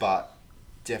 Yeah. But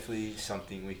definitely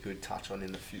something we could touch on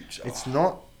in the future. It's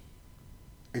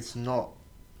not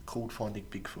called Finding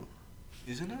Bigfoot.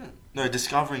 Isn't it? No,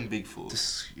 Discovering Bigfoot.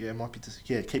 It might be.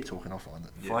 Keep talking. I'll find it.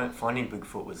 Yeah. Finding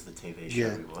Bigfoot was the TV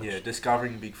show we watched. Yeah,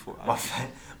 Discovering Bigfoot.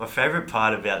 My favourite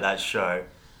part about that show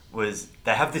was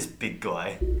they have this big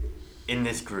guy in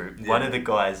this group. Yeah. One of the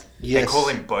guys, they call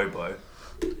him Bobo.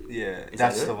 Yeah,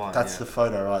 that's the one. That's the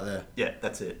photo right there. Yeah,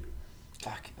 that's it.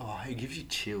 Like, it gives you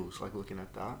chills, like, looking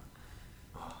at that.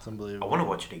 It's unbelievable. I want to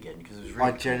watch it again because it was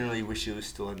really I generally wish it was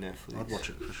still on Netflix. I'd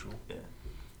watch it for sure. Yeah.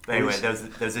 But anyway, there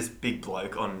was this big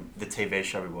bloke on the TV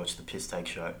show we watched, the Piss Take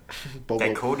Show.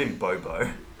 They called him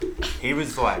Bobo. He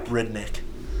was like... redneck.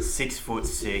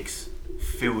 6'6",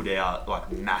 filled out,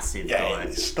 like massive guy.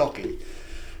 Yeah, stocky.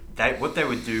 What they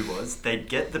would do was, they'd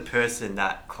get the person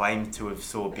that claimed to have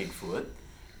saw Bigfoot,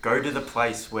 go to the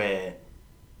place where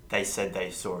they said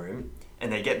they saw him,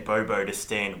 and they get Bobo to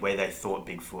stand where they thought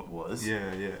Bigfoot was.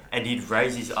 Yeah, yeah. And he'd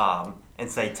raise his arm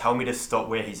and say, "Tell me to stop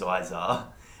where his eyes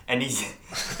are." And it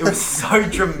was so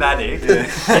dramatic.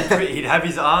 Yeah. He'd have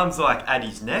his arms like at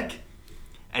his neck,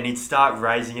 and he'd start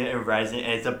raising it, and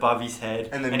it's above his head,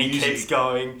 and he keeps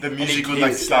going. The music would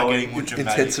like start getting more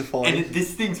dramatic. Intensifying. And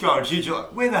this thing's going huge. You're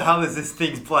like, where the hell is this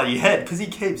thing's bloody head? Because he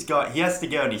keeps going. He has to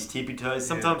get on his tippy toes.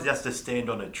 Sometimes he has to stand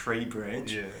on a tree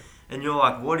branch. Yeah. And you're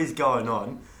like, what is going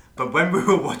on? But when we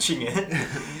were watching it,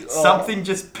 something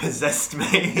just possessed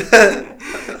me.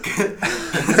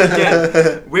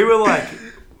 Again, we were like,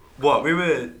 what? We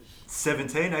were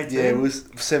 17, 18? Yeah, it was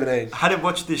 17. I hadn't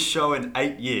watched this show in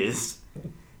 8 years.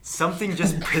 Something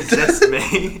just possessed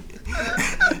me.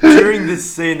 During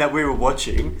this scene that we were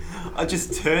watching, I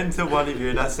just turned to one of you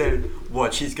and I said,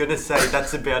 "What? She's going to say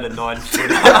that's about a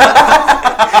 9-footer."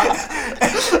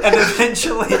 And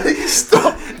eventually,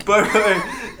 Bobo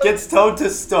gets told to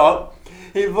stop.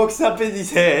 He looks up at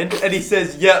his hand and he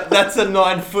says, "Yep, that's a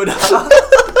 9-footer."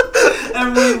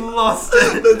 And we lost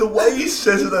it. No, the way he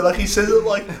says it, though, like he says it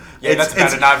like... Yeah, that's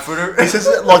about a 9-footer. He says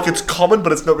it like it's common,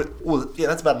 but it's not... Well, yeah,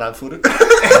 that's about a 9-footer.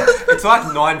 It's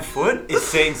like 9 foot is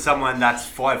seeing someone that's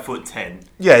 5'10".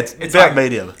 Yeah, it's about like,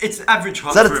 medium. It's average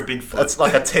height for a big foot. It's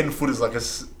like a 10-foot is like a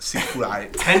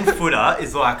 6'8". 10-footer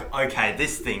is like, okay,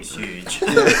 this thing's huge.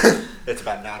 Yeah. It's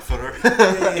about 9-footer.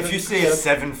 If you see a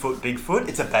 7-foot Bigfoot,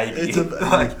 it's a baby. It's a baby.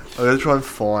 I'm going to try and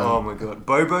find... Oh my god.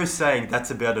 Bobo saying that's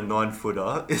about a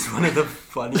 9-footer is one of the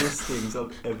funniest things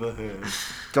I've ever heard.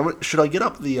 Should I get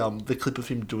up the clip of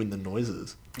him doing the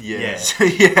noises? Yes.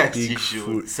 Yes, you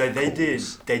should. So they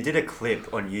did a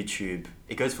clip on YouTube.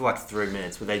 It goes for like 3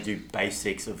 minutes where they do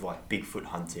basics of like Bigfoot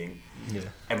hunting. Yeah.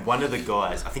 And one of the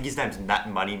guys, I think his name's Matt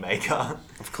Moneymaker.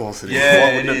 Of course it is. Yeah,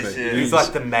 Why wouldn't it be? Yeah. He's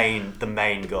like the main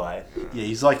guy. Yeah,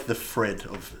 he's like the Fred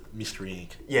of Mystery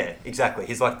Inc. Yeah, exactly.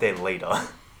 He's like their leader.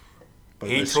 But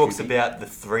he talks about the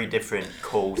 3 different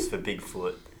calls for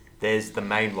Bigfoot. There's the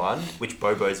main one, which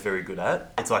Bobo is very good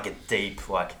at. It's like a deep,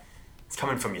 like, it's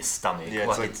coming from your stomach. Yeah,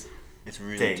 it's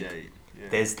really deep. Yeah.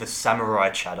 There's the samurai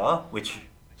chatter, which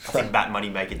I think Matt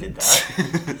Moneymaker did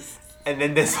that. And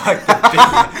then there's like the big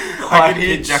I can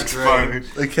hear Jack's phone.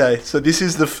 Okay, so this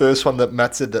is the first one that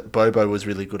Matt said that Bobo was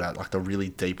really good at, like the really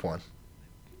deep one.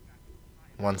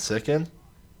 1 second.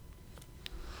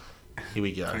 Here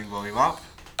we go. Putting volume up.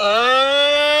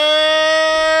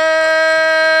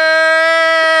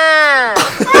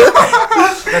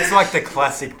 That's like the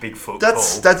classic Bigfoot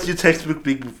call. That's your textbook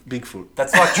Bigfoot.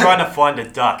 That's like trying to find a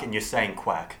duck and you're saying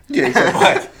quack. Yeah, exactly.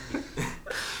 Like,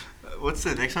 what's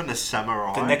the next one? The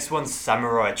samurai. The next one's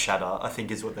samurai chatter, I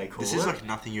think is what they call it. This is like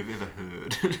nothing you've ever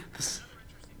heard.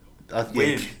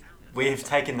 We've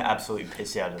taken the absolute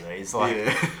piss out of these.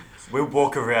 Like, we'll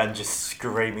walk around just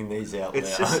screaming these out loud.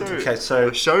 Just so, okay, so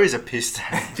the show is a piss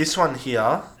take. This one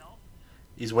here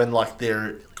is when like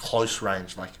they're close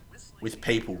range, like with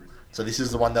people. So this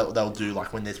is the one that they'll do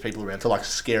like when there's people around to like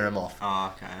scare them off.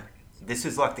 Oh, okay. This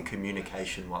is like the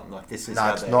communication one. Like this is.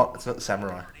 No, it's not. It's not the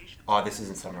samurai. Oh, this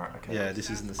isn't samurai. Okay. Yeah, this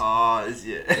isn't the. Oh,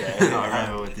 yeah. I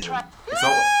remember what this is. It's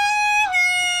all.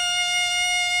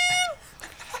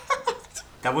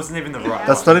 That wasn't even the right one.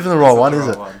 That's not even the right one, is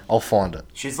it? One. I'll find it.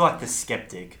 She's like the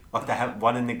skeptic. Like they have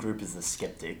one in the group is the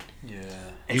skeptic. Yeah.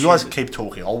 And You guys keep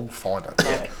talking. I'll find it.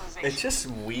 Yeah. It's just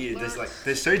weird.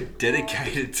 They're so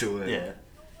dedicated to it. Yeah.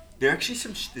 There are actually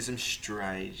there's some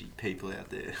strange people out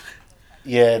there.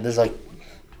 Yeah, there's like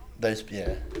those.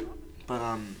 Yeah.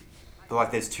 But But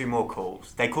like, there's 2 more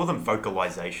calls. They call them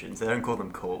vocalizations. They don't call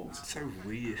them calls. it's so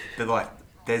weird. But like,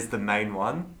 there's the main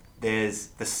one. There's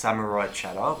the samurai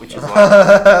chatter, which is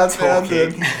like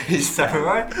talking. He's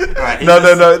samurai. Right, No,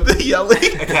 the yelling.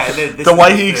 Okay, The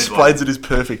way he explains it is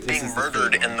perfect. Being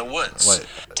murdered in the woods.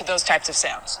 Wait. To those types of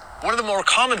sounds. One of the more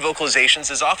common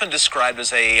vocalizations is often described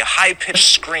as a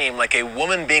high-pitched scream, like a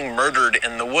woman being murdered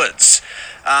in the woods.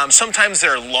 Sometimes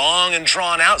they're long and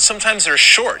drawn out. Sometimes they're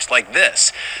short, like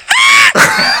this.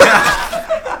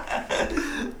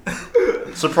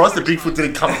 Surprised the Bigfoot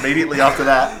didn't come immediately after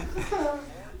that.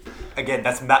 Again,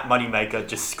 that's Matt Moneymaker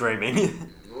just screaming,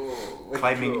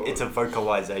 claiming it's a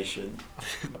vocalization.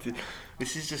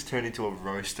 This has just turned into a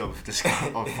roast of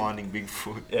finding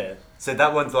Bigfoot. Yeah. So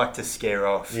that one's like to scare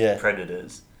off Yeah.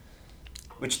 predators.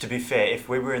 Which, to be fair, if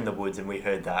we were in the woods and we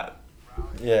heard that,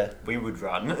 Yeah. we would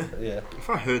run. Yeah. If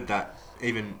I heard that,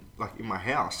 even like in my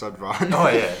house, I'd run. Oh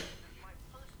yeah.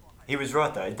 He was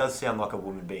right though. It does sound like a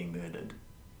woman being murdered.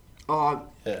 Oh,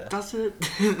 Yeah. does it?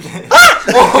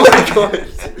 Oh my god,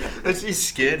 that just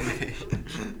scared me.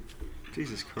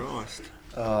 Jesus Christ.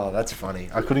 Oh, that's funny.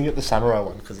 I couldn't get the samurai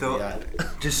one because of the ad.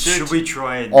 Just Should we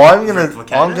try and I'm replicate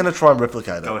gonna it? try and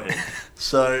replicate it. Go ahead.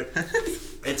 So,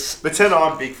 it's pretend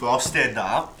I'm Bigfoot. I'll stand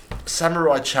up.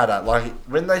 samurai chatter. Like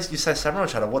when you say samurai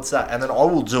chatter, what's that? And then I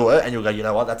will do it, and you'll go, you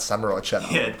know what? That's samurai chatter.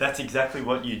 Yeah, that's exactly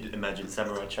what you'd imagine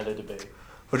samurai chatter to be.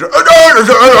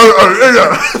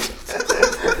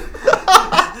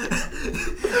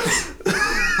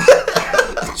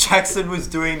 Jackson was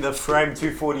doing the frame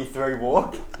 243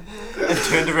 walk and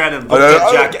turned around and looked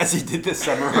at Jack as he did the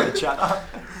samurai chatter.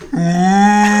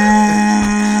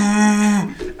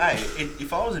 Hey,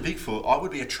 if I was a Bigfoot, I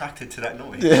would be attracted to that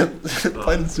noise. Yeah,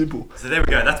 plain and simple. So there we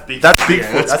go. That's Bigfoot. That's Bigfoot.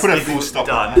 Yeah, let's That's put a Bigfoot full stop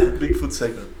done. on that. Bigfoot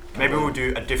segment. Maybe we'll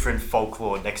do a different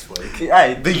folklore next week.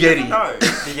 Hey, The Yeti. No.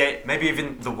 Maybe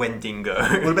even the Wendigo.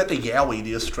 What about the Yowie,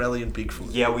 the Australian Bigfoot?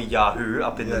 Yowie Yahoo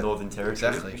up in Yeah, the Northern Territory.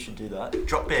 exactly. We should do that.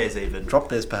 Drop bears even. Drop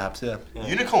bears, perhaps. Yeah.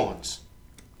 Unicorns.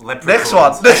 Next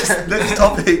one. Next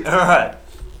topic. Alright.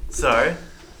 So,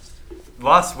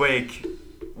 last week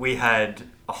we had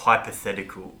a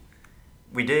hypothetical.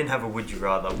 We didn't have a would you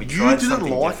rather. We tried didn't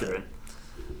something like different.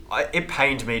 It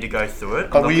pained me to go through it. I'm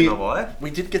But not we- gonna lie. We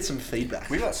did get some feedback.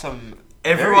 We got some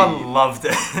Everyone loved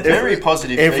it. very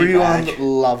positive Everyone feedback.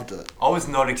 loved it. I was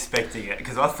not expecting it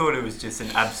because I thought it was just an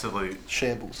absolute.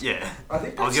 Shambles. Yeah. I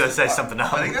think I was gonna say something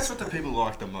else. I think that's what the people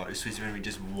like the most, is when we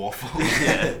just waffle.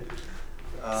 Yeah.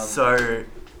 So,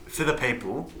 for the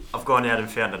people, I've gone out and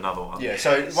found another one. Yeah,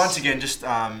 so once again, just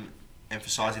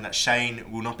emphasising that Shane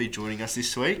will not be joining us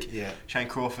this week. Yeah. Shane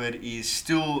Crawford is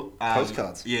still...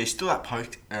 Postcards. Yeah, he's still at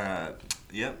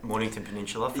Mornington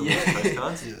Peninsula for Yeah.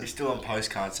 postcards. Yeah. He's still on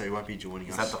postcards, so he won't be joining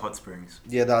Is us. that the hot springs?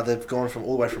 Yeah, no, they've gone from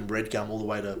all the way from Redgum all the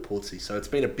way to Portsea, so it's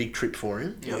been a big trip for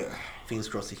him. Yep. Fingers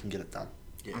crossed he can get it done.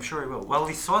 Yeah. I'm sure he will. Well,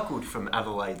 he cycled from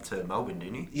Adelaide to Melbourne,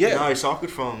 didn't he? Yeah. No, he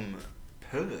cycled from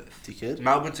Perth. Dickhead.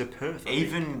 Melbourne to Perth. I think.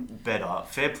 Even better.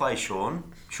 Fair play, Sean.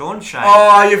 Shane.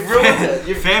 Oh, you've ruined it.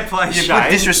 You've Fair play, put Shane.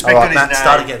 disrespect All on right, his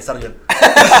Matt, name. start again.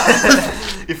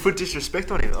 You've put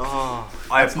disrespect on him. Oh.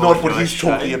 I That's not what apologise, he's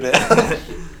talking Shane.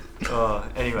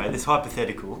 about. Anyway, this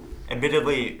hypothetical,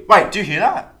 admittedly, Wait, do you hear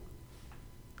that?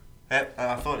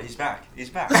 I thought he's back. He's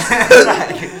back. He's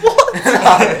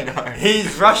back. No.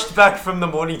 he's rushed back from the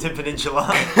Mornington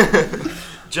Peninsula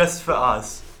just for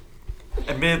us.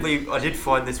 Admittedly, I did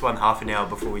find this one half an hour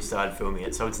before we started filming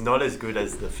it, so it's not as good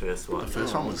as the first one. The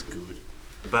first one was good.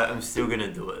 But I'm still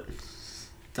gonna do it.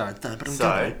 Don't, but I'm So,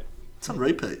 gonna. It's on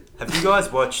repeat. have you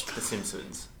guys watched The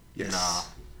Simpsons? Yes. Nah.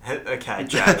 Okay,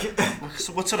 Jack.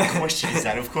 So what sort of question is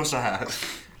that? Of course I have.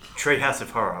 Treehouse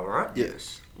of Horror, right?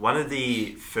 Yes. One of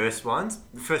the first ones,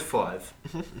 the first 5.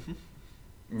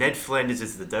 Ned Flanders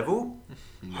is the devil.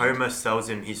 Homer sells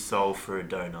him his soul for a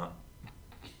donut.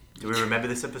 Do we remember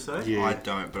this episode? Yeah. I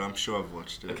don't, but I'm sure I've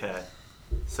watched it. Okay.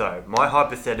 So, my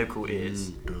hypothetical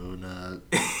is, Donut.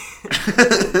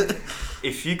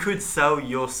 if you could sell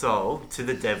your soul to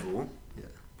the devil, Yeah.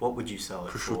 what would you sell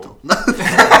it Prosciutto.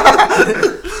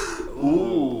 for?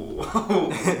 Ooh.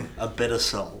 A better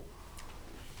soul.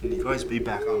 You guys be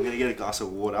back. I'm gonna get a glass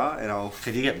of water and I'll.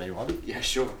 Could you get me one? Yeah,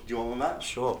 sure. Do you want one, Matt?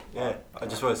 Sure, yeah. I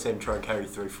just want to see him try and carry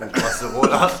 3 full glasses of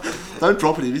water. Don't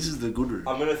drop it. This is the good room.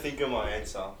 I'm gonna think of my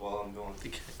answer while I'm going.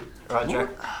 Right, Jack,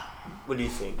 what do you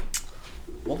think?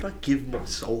 What would I give my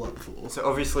soul up for? So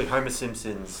obviously Homer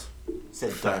Simpson's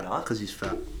said donut. Because he's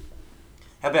fat.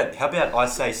 How about I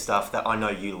say stuff that I know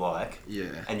you like?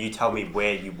 Yeah. And you tell me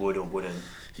where you would or wouldn't.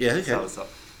 Yeah, okay. So it's like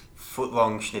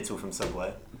foot-long schnitzel from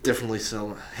Subway. Definitely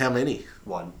sell. How many?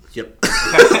 1. Yep.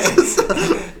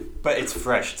 But it's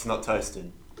fresh. It's not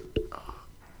toasted.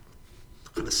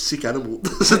 What kind of sick animal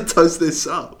doesn't toast their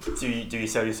sub? Do you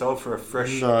sell your soul for a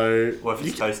fresh? No. Or if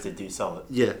it's toasted, do you sell it?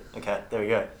 Yeah. Okay, there we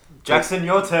go. Jackson,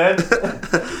 your turn.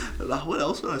 What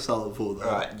else would I sell it for, though?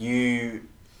 Alright, you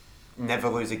never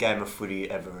lose a game of footy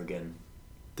ever again.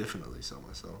 Definitely sell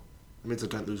my soul. It means I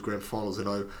don't lose grand finals and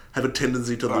I have a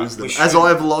tendency to Right, lose them. we As should- I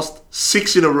have lost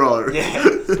 6 in a row. Yeah,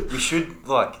 we should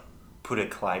put a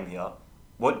claim here.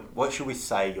 What should we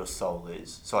say your soul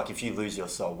is? So if you lose your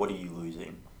soul, what are you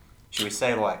losing? Should we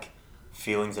say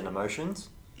feelings and emotions?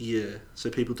 Yeah,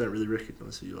 so people don't really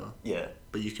recognise who you are. Yeah.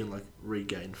 But you can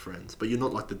regain friends. But you're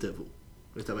not like the devil.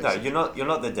 If that makes No, sense. you're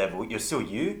not the devil. You're still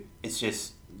you. It's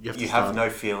just You you have have to no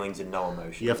feelings and no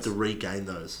emotions. You have to regain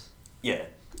those. Yeah.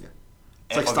 Yeah. And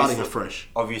It's like starting obviously- afresh.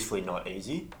 Obviously not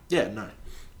easy. Yeah, no.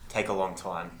 Take a long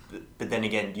time. But then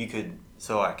again, you could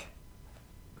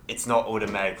it's not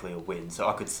automatically a win. So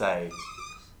I could say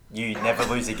you never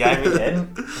lose a game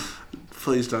again.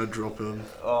 Please don't drop him.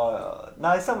 No,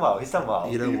 he's done well.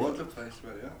 You know what? The place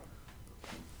ready up.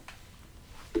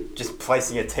 Just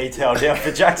placing a tea towel down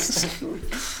for Jackson.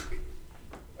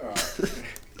 Alright.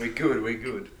 We're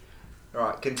good.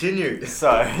 Alright, continue. So,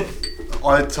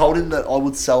 I told him that I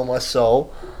would sell my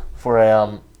soul for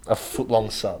a foot-long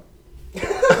sub.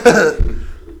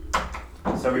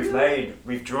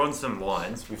 we've drawn some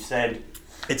lines. We've said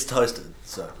It's toasted,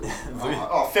 so.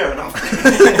 Fair enough.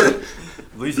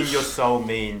 losing your soul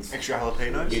means Extra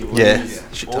jalapenos? you Yeah.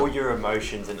 lose all your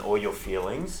emotions and all your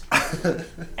feelings,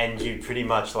 and you pretty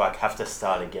much have to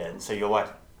start again. So you're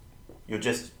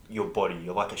just your body.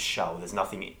 You're like a shell. There's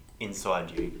nothing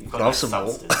inside you. You've got Can I no have some more?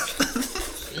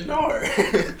 substance. No.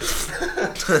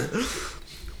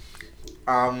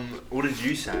 What did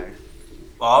you say?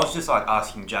 Well, I was just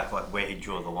asking Jack where he'd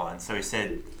draw the line. So he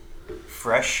said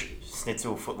fresh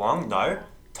schnitzel foot long, no.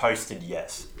 Toasted,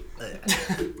 yes.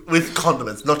 With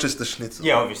condiments, not just the schnitzel.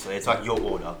 Yeah, obviously it's your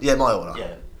order. Yeah, my order.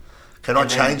 Yeah. Can I And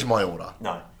then- change my order?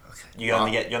 No. Okay. You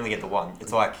only get the one.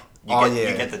 It's you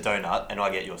get the donut and I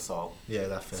get your soul. Yeah,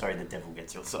 that's fair. Sorry, the devil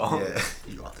gets your soul. Yeah,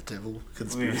 you are the devil.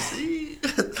 Conspiracy.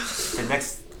 The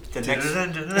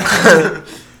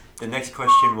next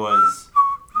question was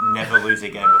never lose a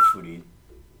game of footy.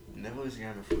 Never lose a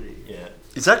game of footy. Yeah,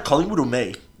 Is that Collingwood or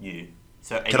me? you.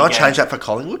 So any Can I game- change that for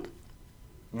Collingwood?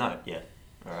 No. Yeah.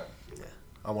 All right. Yeah,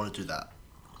 I want to do that.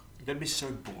 That'd be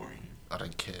so boring. I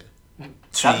don't care.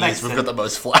 That makes We've sense. got the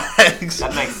most flags.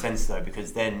 That makes sense though,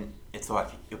 because then it's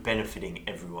you're benefiting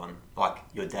everyone.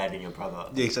 Your dad and your brother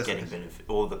Yeah, exactly. getting benefit.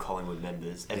 All the Collingwood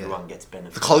members, everyone gets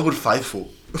benefit. The Collingwood faithful.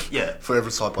 Yeah.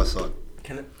 Forever side by side.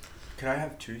 Can I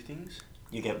have 2 things?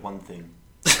 You get one thing.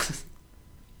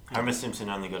 Homer Simpson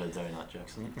only got a donut,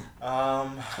 Jackson.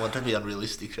 Well, don't be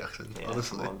unrealistic, Jackson. Yeah,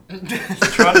 honestly. come on.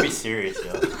 Trying to be serious,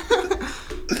 yeah.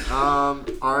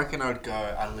 I reckon I'd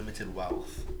go unlimited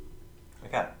wealth.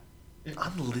 Okay.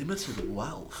 Unlimited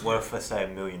wealth. What if I say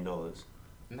 $1 million? No.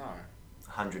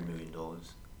 $100 million.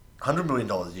 $100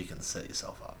 million, you can set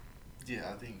yourself up. Yeah,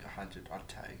 I think 100 I'd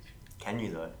take. Can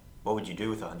you though? What would you do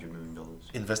with $100 million?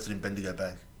 Invested in Bendigo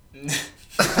Bank.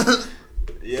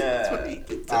 Yeah.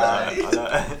 I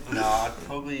know. No, I'd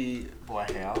probably buy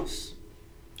a house.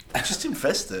 Just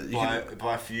invest it. You can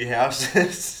Buy a few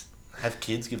houses. have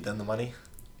kids, give them the money.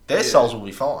 Their souls will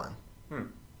be fine.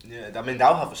 Yeah, I mean,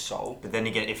 they'll have a soul. But then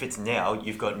again, if it's now,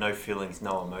 you've got no feelings,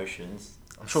 no emotions.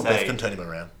 I'm sure Say- Beth can turn him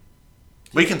around.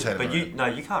 We can turn him But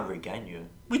around. you can't regain you.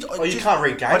 You can't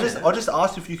regain it. I just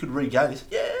asked if you could regain it.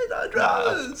 Yeah, no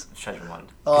dramas. Change my mind.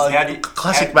 'Cause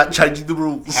Classic Matt changing the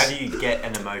rules. How do you get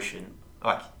an emotion?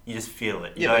 You just feel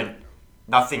it. You Yeah, don't.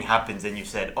 Nothing happens, and you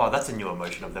said, "Oh, that's a new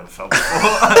emotion I've never felt before."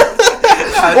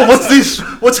 Oh, what's this?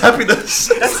 What's happiness?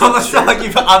 It's almost like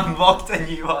you've unlocked a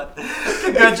new one.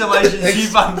 Congratulations,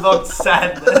 you've unlocked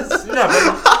sadness. No,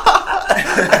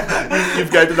 but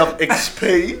You've gained enough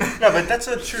XP. no, but that's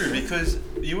not true because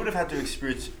you would have had to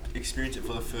experience it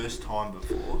for the first time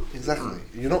before. Exactly.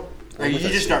 You're not. You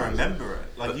just don't remember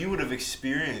it. You would have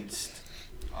experienced,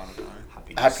 I don't know,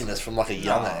 Happiness from a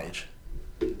young No. age.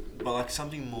 but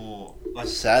something more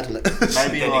Sadness.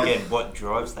 maybe Then again, what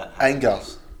drives that Anger.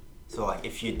 happiness? So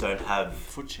if you don't have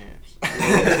foot champs.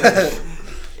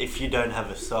 if you don't have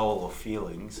a soul or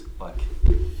feelings,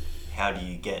 how do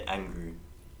you get angry?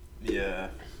 Yeah,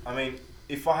 I mean,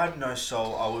 if I had no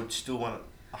soul, I would still want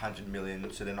 100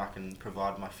 million, so then I can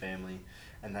provide my family,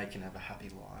 and they can have a happy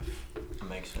life.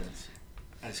 Makes sense.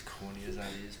 As corny as that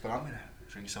is, but I'm gonna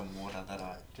drink some water that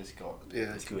I just got.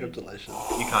 Yeah, congratulations.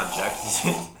 You can't Jack.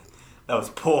 That was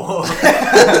poor.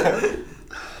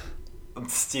 I'm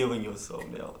stealing your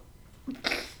song now.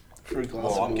 For a glass Well,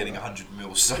 of I'm water. getting 100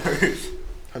 mil, so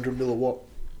 100 mil of what?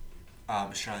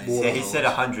 Australian. Yeah, he said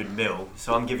 100 mil,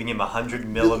 so I'm giving him 100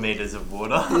 millimeters of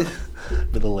water.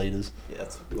 Milliliters. Yeah,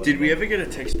 that's Did we ever get a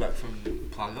text back from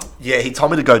Plugger? Yeah, he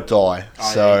told me to go die.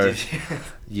 Oh, so, yeah,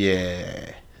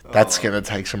 yeah. That's going to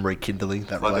take some rekindling,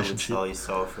 that Plug would relationship. sell your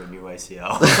soul for a new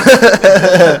ACL.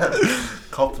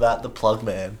 Cop that, the plug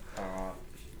man. Are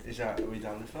we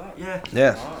done with that? Yeah.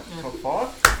 Yeah. Top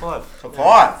 5? Top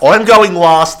 5. I'm going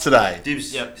last today.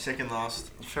 Dibs. Yep. Second last.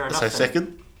 Fair enough. So then.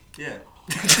 second? Yeah.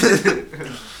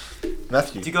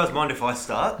 Matthew. Do you guys mind if I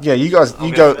start? Yeah, you guys, I'll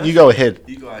you go go, first. you go ahead.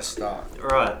 You guys start.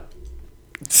 Alright.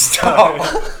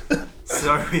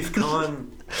 So we've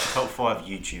gone top 5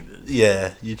 YouTubers.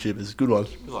 Yeah, YouTubers, good one.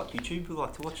 We like YouTube, we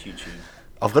like to watch YouTube.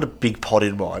 I've got a big pot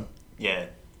in mind. Yeah.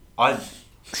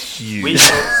 Huge.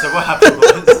 So what happened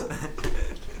was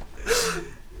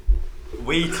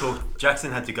we talked.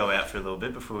 Jackson had to go out for a little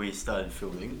bit before we started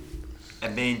filming,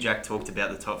 and me and Jack talked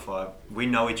about the top 5. We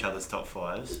know each other's top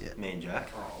 5s. Yeah. Me and Jack.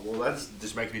 Oh, well, that's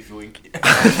just making me feel Well,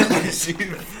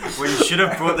 you should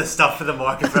have brought the stuff for the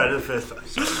microphone in the first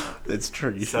place. It's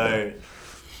true. you should. So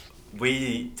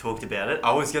we talked about it.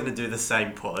 I was going to do the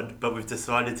same pod, but we've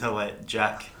decided to let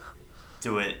Jack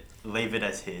do it. Leave it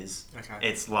as his. Okay.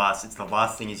 It's last. It's the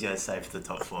last thing he's going to say for the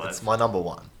top 5. It's my number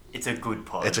one. It's a good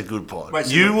pod. It's a good pod. Wait,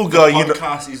 so you the, will the go. You know,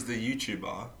 podcast is the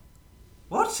YouTuber.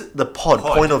 What? the pod,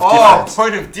 Pod. point of Oh, difference.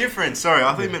 point of difference. Sorry,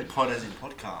 I thought you meant pod as in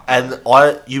podcast. And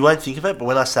you won't think of it, but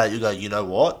when I say it, you go, you know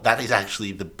what? That is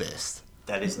actually the best.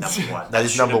 That is number one. That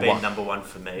is should number have been one. number one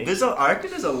for me. I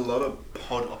reckon there's a lot of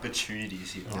pod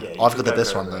opportunities here. Yeah, you I've can got the go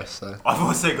best for one it. though. So I've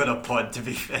also got a pod, to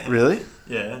be fair. really,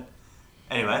 Yeah.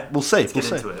 Anyway, we'll see. let's We'll get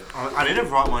see. into it. I need to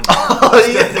write one down. Oh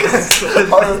yes,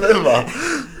 I remember.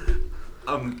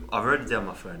 I wrote it down on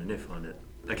my phone. I need to find it.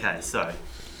 Okay, so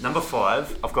number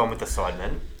 5, I've gone with the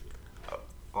Sidemen.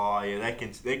 Oh yeah,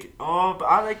 but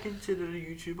are they considered a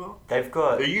YouTuber? They've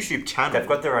got A YouTube channel. They've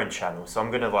got their own channel, so I'm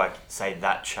gonna say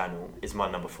that channel is my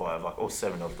number 5, like all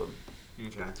 7 of them.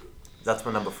 Okay. That's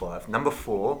my number 5. Number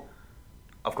 4,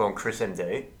 I've gone Chris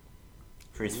MD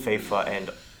for his FIFA and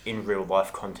in real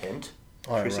life content.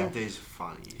 Chris Alright. MD's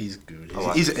funny. He's good. I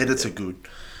like His Chris edits MD. are good.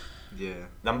 Yeah.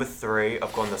 Number 3,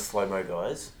 I've gone the Slow Mo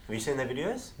guys. Have you seen their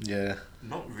videos? Yeah,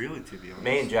 Not really, to be honest.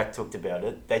 Me and Jack talked about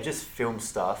it. They just film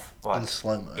stuff like in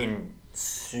slow mo. in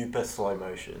super slow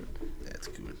motion. That's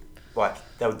good. Like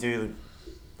they'll do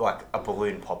like a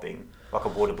balloon popping, like a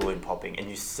water balloon popping, and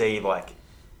you see like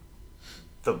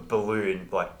the balloon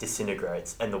like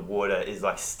disintegrates and the water is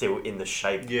like still in the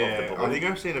shape of the Yeah, balloon. I think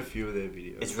I've seen a few of their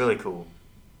videos. It's really cool.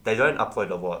 They don't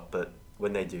upload a lot, but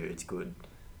when they do, it's good.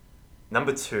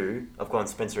 Number 2, I've gone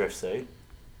Spencer FC.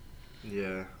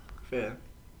 Yeah, fair.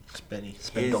 Spenny,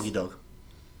 His- doggy dog.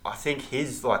 I think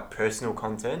his like personal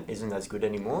content isn't as good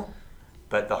anymore,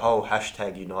 but the whole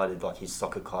hashtag United, like his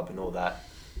soccer club and all that,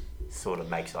 sort of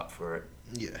makes up for it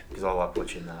Yeah, because I like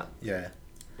watching that. yeah.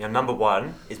 Now, number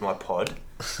 1 is my pod.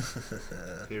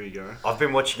 Here we go. I've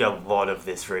been watching a lot of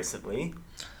this recently.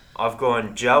 I've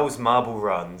gone Gels Marble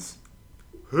Runs.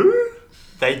 Who?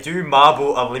 They do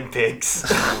Marble Olympics.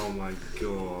 Oh my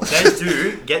god. They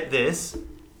do, get this,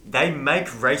 they make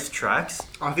racetracks,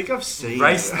 I think I've seen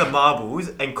race it. the marbles,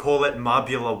 and call it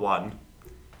Marbula 1.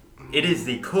 It is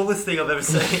the coolest thing I've ever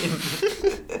seen.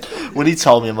 When he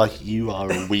told me, I'm like, you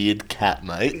are a weird cat,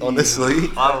 mate. Honestly,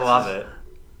 I love it.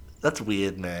 that's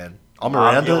weird, man. I'm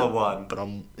around Marbula it, 1. but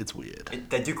it's weird.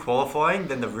 They do qualifying,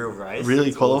 then the real race. Really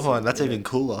It's qualifying. awesome. That's Yeah. even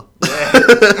cooler. Yeah,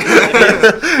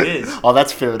 it is. Oh,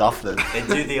 that's fair enough then. They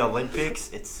do the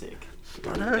Olympics. It's sick.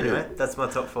 I know. Anyway, that's my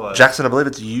top 5. Jackson, I believe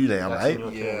it's you now, Jackson, mate.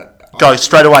 your turn. Yeah. Go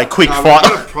straight away, quick I've fight.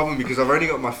 got a problem because I've only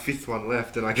got my 5th one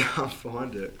left and I can't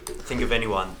find it. Think of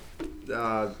anyone.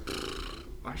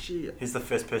 Actually, Who's the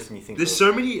first person you think there's of?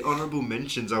 so many honourable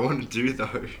mentions I want to do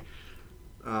though.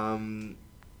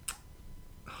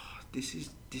 This is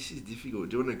difficult.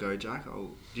 Do you want to go, Jack? Do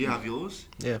you have yours?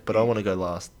 Yeah, but I want to go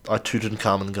last. I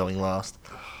Tutankhamun going last.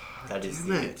 That is Damn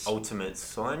the it. ultimate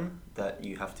sign that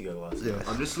you have to go last. Yeah.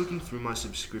 I'm just looking through my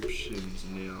subscriptions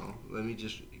now. Let me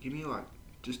just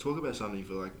just talk about something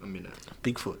for like a minute.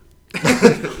 Bigfoot.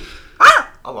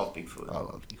 I love Bigfoot. I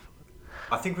love Bigfoot.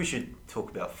 I think we should talk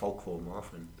about folklore more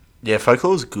often. Yeah,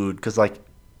 folklore is good because,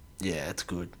 it's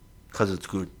good because it's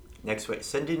good. Next week,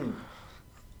 send in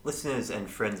listeners and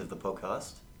friends of the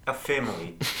podcast. Our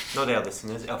family. Not our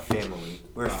listeners, our family.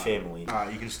 We're a family.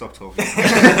 You can stop talking.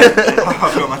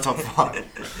 I've got my top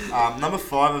 5. Number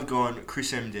 5, I've gone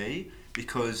Chris MD,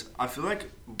 because I feel like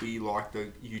we like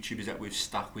the YouTubers that we've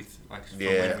stuck with, like, from when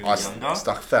we were younger.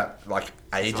 Stuck with that, like,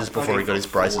 ages before he got his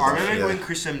braces. I remember when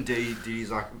Chris MD did his,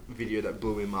 like, video that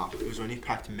blew him up. It was when he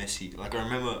packed Messi. Like, I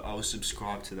remember I was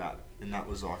subscribed to that, and that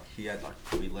was, like, he had, like,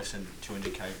 probably less than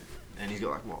 200k, and he's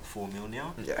got, like, what, 4 mil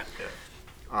now? Yeah.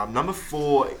 Number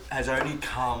 4 has only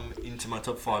come into my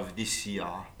top 5 this year.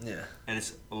 Yeah. And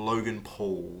it's Logan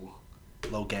Paul.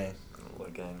 Logan.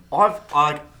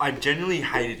 I genuinely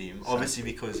hated him, obviously,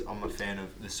 because I'm a fan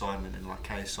of the Sidemen and, like,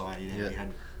 KSI, he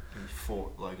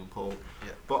fought Logan Paul.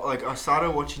 Yeah. But, like, I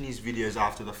started watching his videos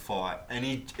after the fight, and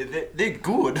they're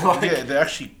good. Like, yeah, they're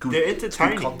actually good. They're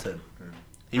entertaining. Good content.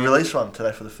 He released one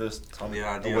today for the first time.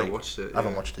 Yeah, I did. I watched it. I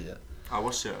haven't watched it yet. I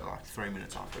watched it like 3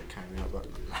 minutes after it came out,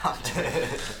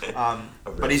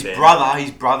 but his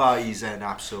brother is an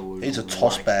absolute. He's a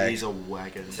toss bag. He's a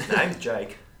wagon. His name's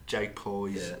Jake. Jake Paul.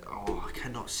 I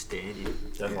cannot stand him.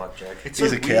 Don't like Jake.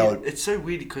 He's a coward. It's so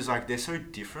weird because, like, they're so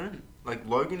different. Like,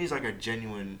 Logan is like a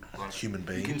genuine, like, human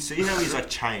being. You can see how he's, like,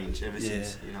 changed ever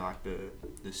since, you know, like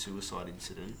the suicide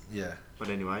incident. Yeah. But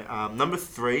anyway, number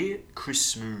 3, Chris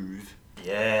Smooth.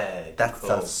 Yeah, that's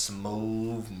a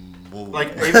smooth move.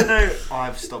 Like, even though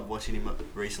I've stopped watching him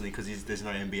recently because there's no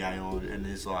NBA on, and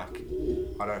there's, like,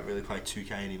 I don't really play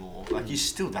 2K anymore. Like, he's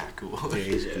still that good. Yeah,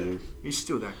 he's good. He's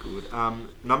still that good.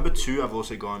 Number 2, I've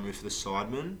also gone with the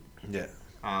Sidemen. Yeah.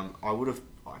 I would have,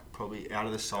 like, probably out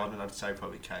of the Sidemen, I'd say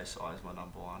probably KSI is my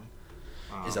number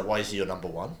 1. Is that why he's your number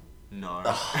 1? No.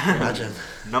 Oh, imagine.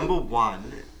 Number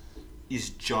 1 is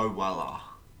Joe Weller.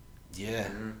 Yeah.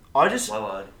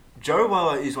 Joe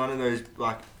Weller is one of those,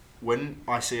 like, when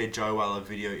I see a Joe Weller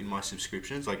video in my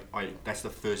subscriptions, like, that's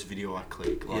the first video I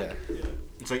click. Like,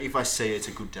 it's like, if I see it, it's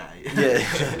a good day. Yeah,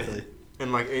 exactly.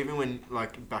 And, like, even when,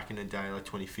 like, back in the day, like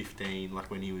 2015,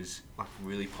 like, when he was, like,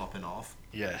 really popping off.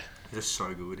 Yeah. Just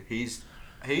so good. He's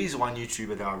one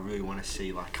YouTuber that I really want to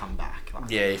see, like, come back. Like,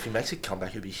 yeah, if he makes a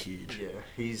comeback, it'd be huge. Yeah,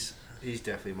 he's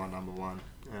definitely my number 1.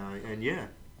 And yeah,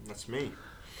 that's me.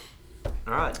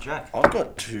 Alright, Jack. I've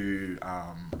got 2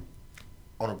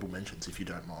 honourable mentions, if you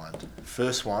don't mind.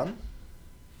 First one,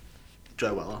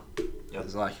 Joe Weller. Yep.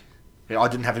 It's like, I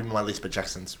didn't have him on my list, but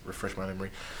Jackson's refreshed my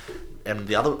memory. And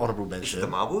the other honourable mention... Is it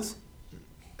the Marbles?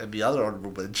 And the other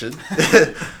honourable mention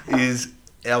is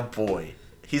our boy.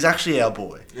 He's actually our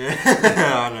boy.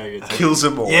 I know you're Kills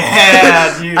them all.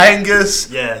 Yeah, dude. Angus.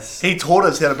 Yes. He taught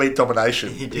us how to beat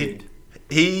domination. He did.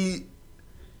 He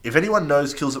if anyone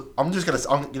knows Kills them,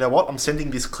 you know what? I'm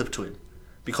sending this clip to him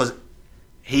because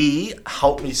he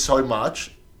helped me so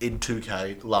much in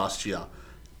 2K last year.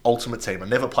 Ultimate Team. I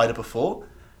never played it before,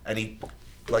 and he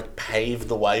like paved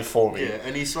the way for me. Yeah,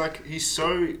 and he's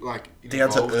so like down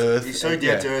to earth. He's so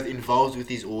down to earth, involved with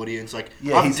his audience. Like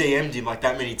I've DM'd him like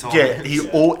that many times. Yeah, he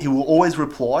will always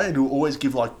reply and he will always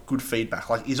give like good feedback.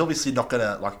 Like he's obviously not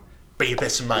gonna like be your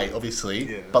best mate,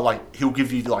 obviously, but like he'll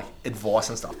give you like advice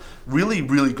and stuff. Really,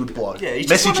 really good bloke. Yeah, he's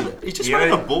just one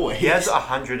of the boys. He has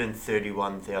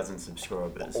 131,000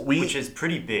 subscribers, which is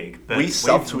pretty big. But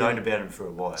we've known about him for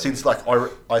a while. Since like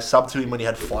I subbed to him when he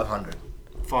had 500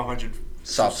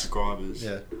 subscribers.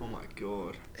 Yeah. Oh my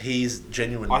god. He's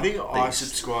genuine. I think I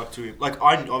subscribed to him. Like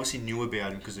I obviously knew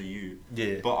about him because of you.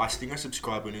 Yeah. But I think I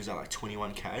subscribed when he was at like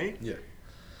 21k. Yeah.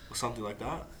 Or something like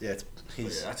that. Yeah.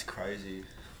 That's crazy.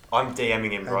 I'm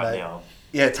DMing him right now.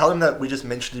 Yeah, tell him that we just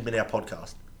mentioned him in our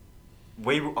podcast.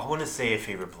 I want to see if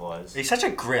he replies. He's such a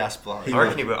grouse bloke. I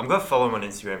reckon he will. I'm going to follow him on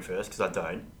Instagram first because I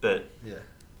don't. But yeah,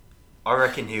 I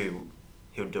reckon he'll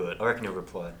do it. I reckon he'll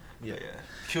reply. Yeah.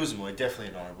 Kills him, definitely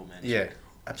an honourable mention. Yeah,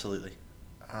 absolutely.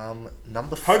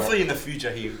 Number 5. Hopefully in the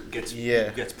future he gets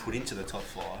put into the top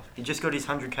 5. He just got his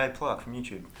 100k plaque from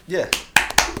YouTube. Yeah.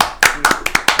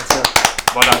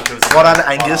 Well done, Kills. Well done,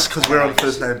 Angus, because we're on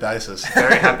first name basis.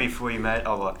 Very happy for you, mate.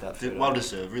 I like that. Well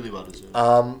deserved, really well deserved.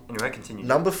 Anyway, continue.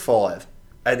 Number 5,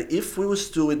 and if we were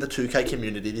still in the 2K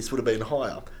community, this would have been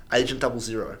higher. Agent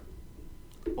 00.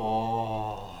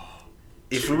 Oh.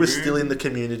 If we were still in the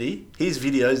community, his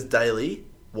videos daily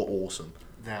were awesome.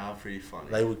 They are pretty funny.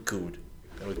 They were good.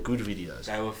 They were good videos.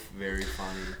 They were very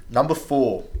funny. Number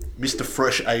 4, Mr.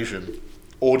 Fresh Asian,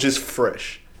 or just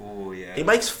Fresh. Oh yeah. He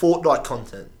makes Fortnite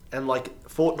content, and like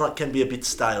Fortnite can be a bit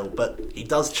stale, but he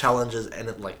does challenges,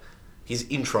 and his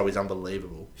intro is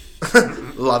unbelievable.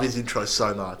 Love his intro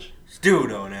so much. Still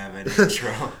don't have an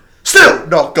intro. Still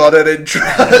not got an intro.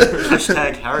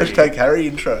 Hashtag Harry. Hashtag Harry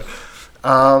intro.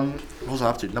 What was I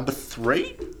up to? Number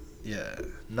 3? Yeah.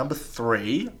 Number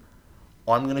 3,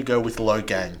 I'm going to go with Low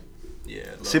Gang. Yeah.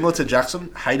 Similar to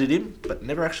Jackson, hated him, but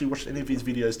never actually watched any of his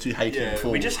videos to hate him for.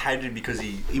 We just hated him because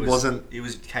he was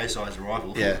KSI's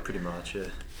rival. Yeah. Pretty much, yeah.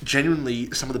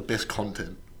 Genuinely, some of the best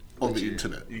content on the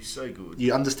internet. He's so good.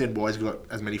 You understand why he's got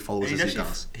as many followers as he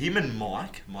does. Him and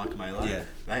Mike Mailer,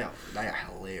 they are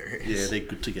hilarious. Yeah, they're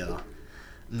good together.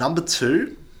 Number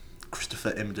 2,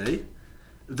 Christopher MD.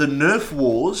 The Nerf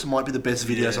Wars might be the best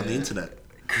videos on the internet.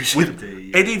 With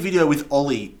any video with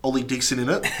Ollie Dixon in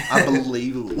it,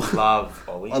 unbelievable. Love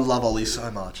Ollie. I love Ollie so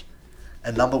much.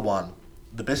 And number 1,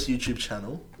 the best YouTube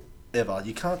channel ever.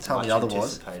 You can't tell me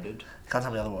otherwise.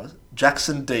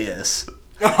 Jackson DS.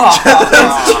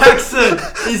 Jackson!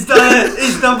 He's done it!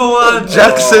 He's number 1!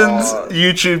 Jackson's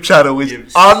YouTube channel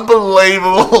is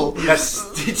unbelievable. You've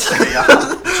stitched me up.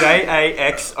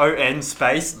 JAXON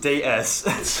space DS.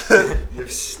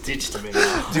 You've stitched me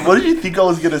up. Dude, what did you think I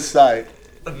was going to say?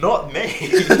 Not me.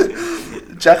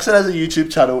 Jackson has a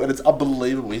YouTube channel and it's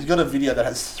unbelievable. He's got a video that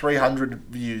has 300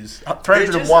 views.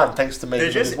 301 thanks to me.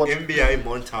 They're just NBA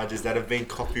montages that have been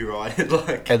copyrighted,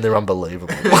 and they're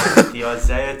unbelievable. The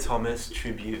Isaiah Thomas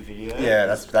tribute video. Yeah,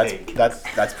 that's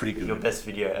pretty good. Your best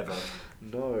video ever.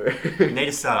 No. You need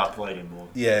to start uploading more.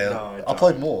 Yeah, No, I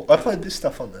played more. I played this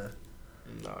stuff on there.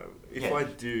 No. If I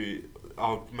do,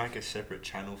 I'll make a separate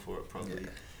channel for it probably. Yeah.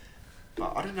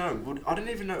 But I don't know. I don't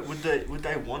even know. Would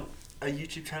they want a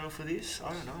YouTube channel for this?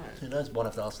 I don't know. Who knows? Might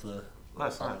have to ask the.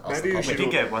 Maybe we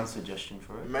did get one suggestion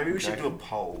for it. Maybe we should do a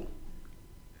poll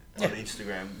on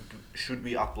Instagram. Should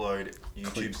we upload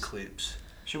YouTube clips?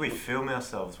 Should we film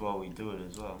ourselves while we do it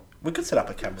as well? We could set up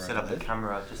a camera. Set up a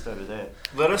camera just over there.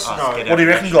 Let us know. What do you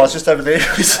reckon, guys? Just over there.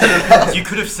 You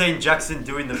could have seen Jackson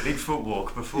doing the BigFoot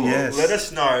walk before. Yes. Let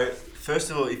us know.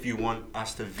 First of all, if you want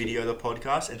us to video the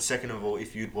podcast, and second of all,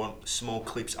 if you'd want small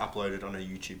clips uploaded on a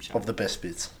YouTube channel. Of the best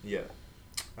bits. Yeah.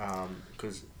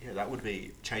 Because, that would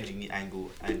be changing the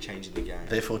angle and changing the game.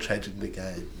 Therefore, changing the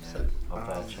game. Yeah. So.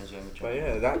 But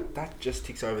yeah, that just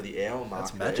ticks over the hour mark.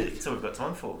 That's magic. That's all we've got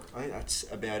time for. I think that's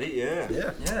about it, yeah.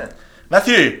 Yeah.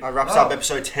 Matthew! That wraps up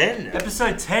episode 10.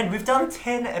 Episode 10. We've done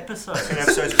 10 episodes. 10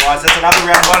 episodes, guys. That's another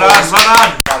round of applause.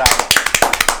 Well done.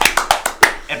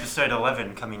 Episode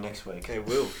 11 coming next week. They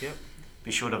will, yep.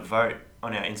 Be sure to vote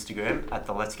on our Instagram at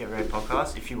the Let's Get Ready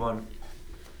podcast if you want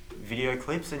video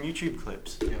clips and YouTube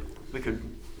clips. Yeah. We could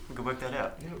work that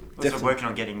out. Yeah, we're also working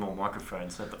on getting more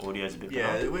microphones so that the audio's a bit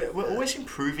better. Yeah, we're always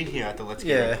improving here at the Let's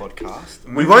Get Ready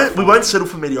podcast. We won't settle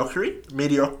for mediocrity.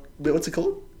 What's it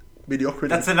called? Mediocrity.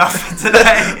 That's enough for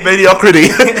today. Mediocrity.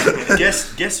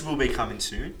 Guests will be coming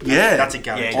soon. Yeah. That's a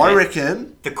guarantee. I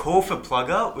reckon. The call for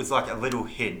plugger was like a little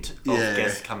hint of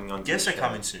guests coming on. Guests are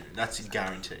coming soon. That's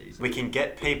guaranteed. We can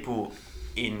get people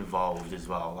involved as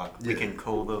well. Like we can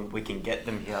call them, we can get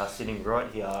them here, sitting right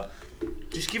here.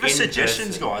 Just give us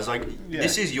suggestions, guys.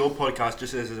 This is your podcast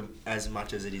just as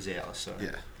much as it is ours. So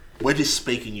we're just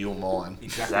speaking your mind.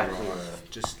 Exactly right.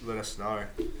 Just let us know.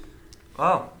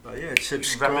 Oh, but yeah,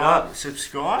 subscribe. Wrap it up.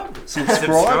 Subscribe.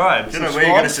 Subscribe. I don't know where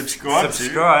you're going to subscribe to.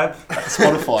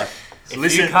 Spotify.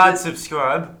 If you can't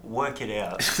subscribe, work it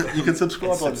out. You can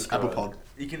subscribe on Apple Pod.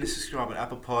 You can subscribe on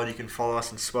Apple Pod. You can follow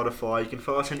us on Spotify. You can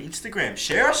follow us on Instagram.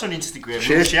 Share us on Instagram.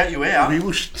 We'll shout you out. We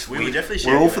will definitely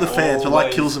shout you out. We're all for the fans. We're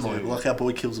like Kilsamoy. We're like our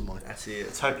boy Kilsamoy. That's it.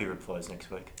 Let's hope he replies next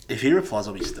week. If he replies,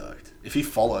 I'll be stoked. If he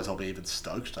follows, I'll be even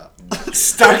stoked up.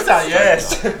 Stoked up,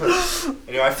 yes.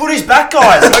 Anyway, footy's back,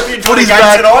 guys. Hope you enjoyed the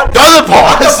game tonight. Go the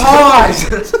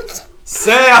Pies!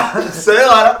 See ya! See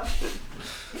you later.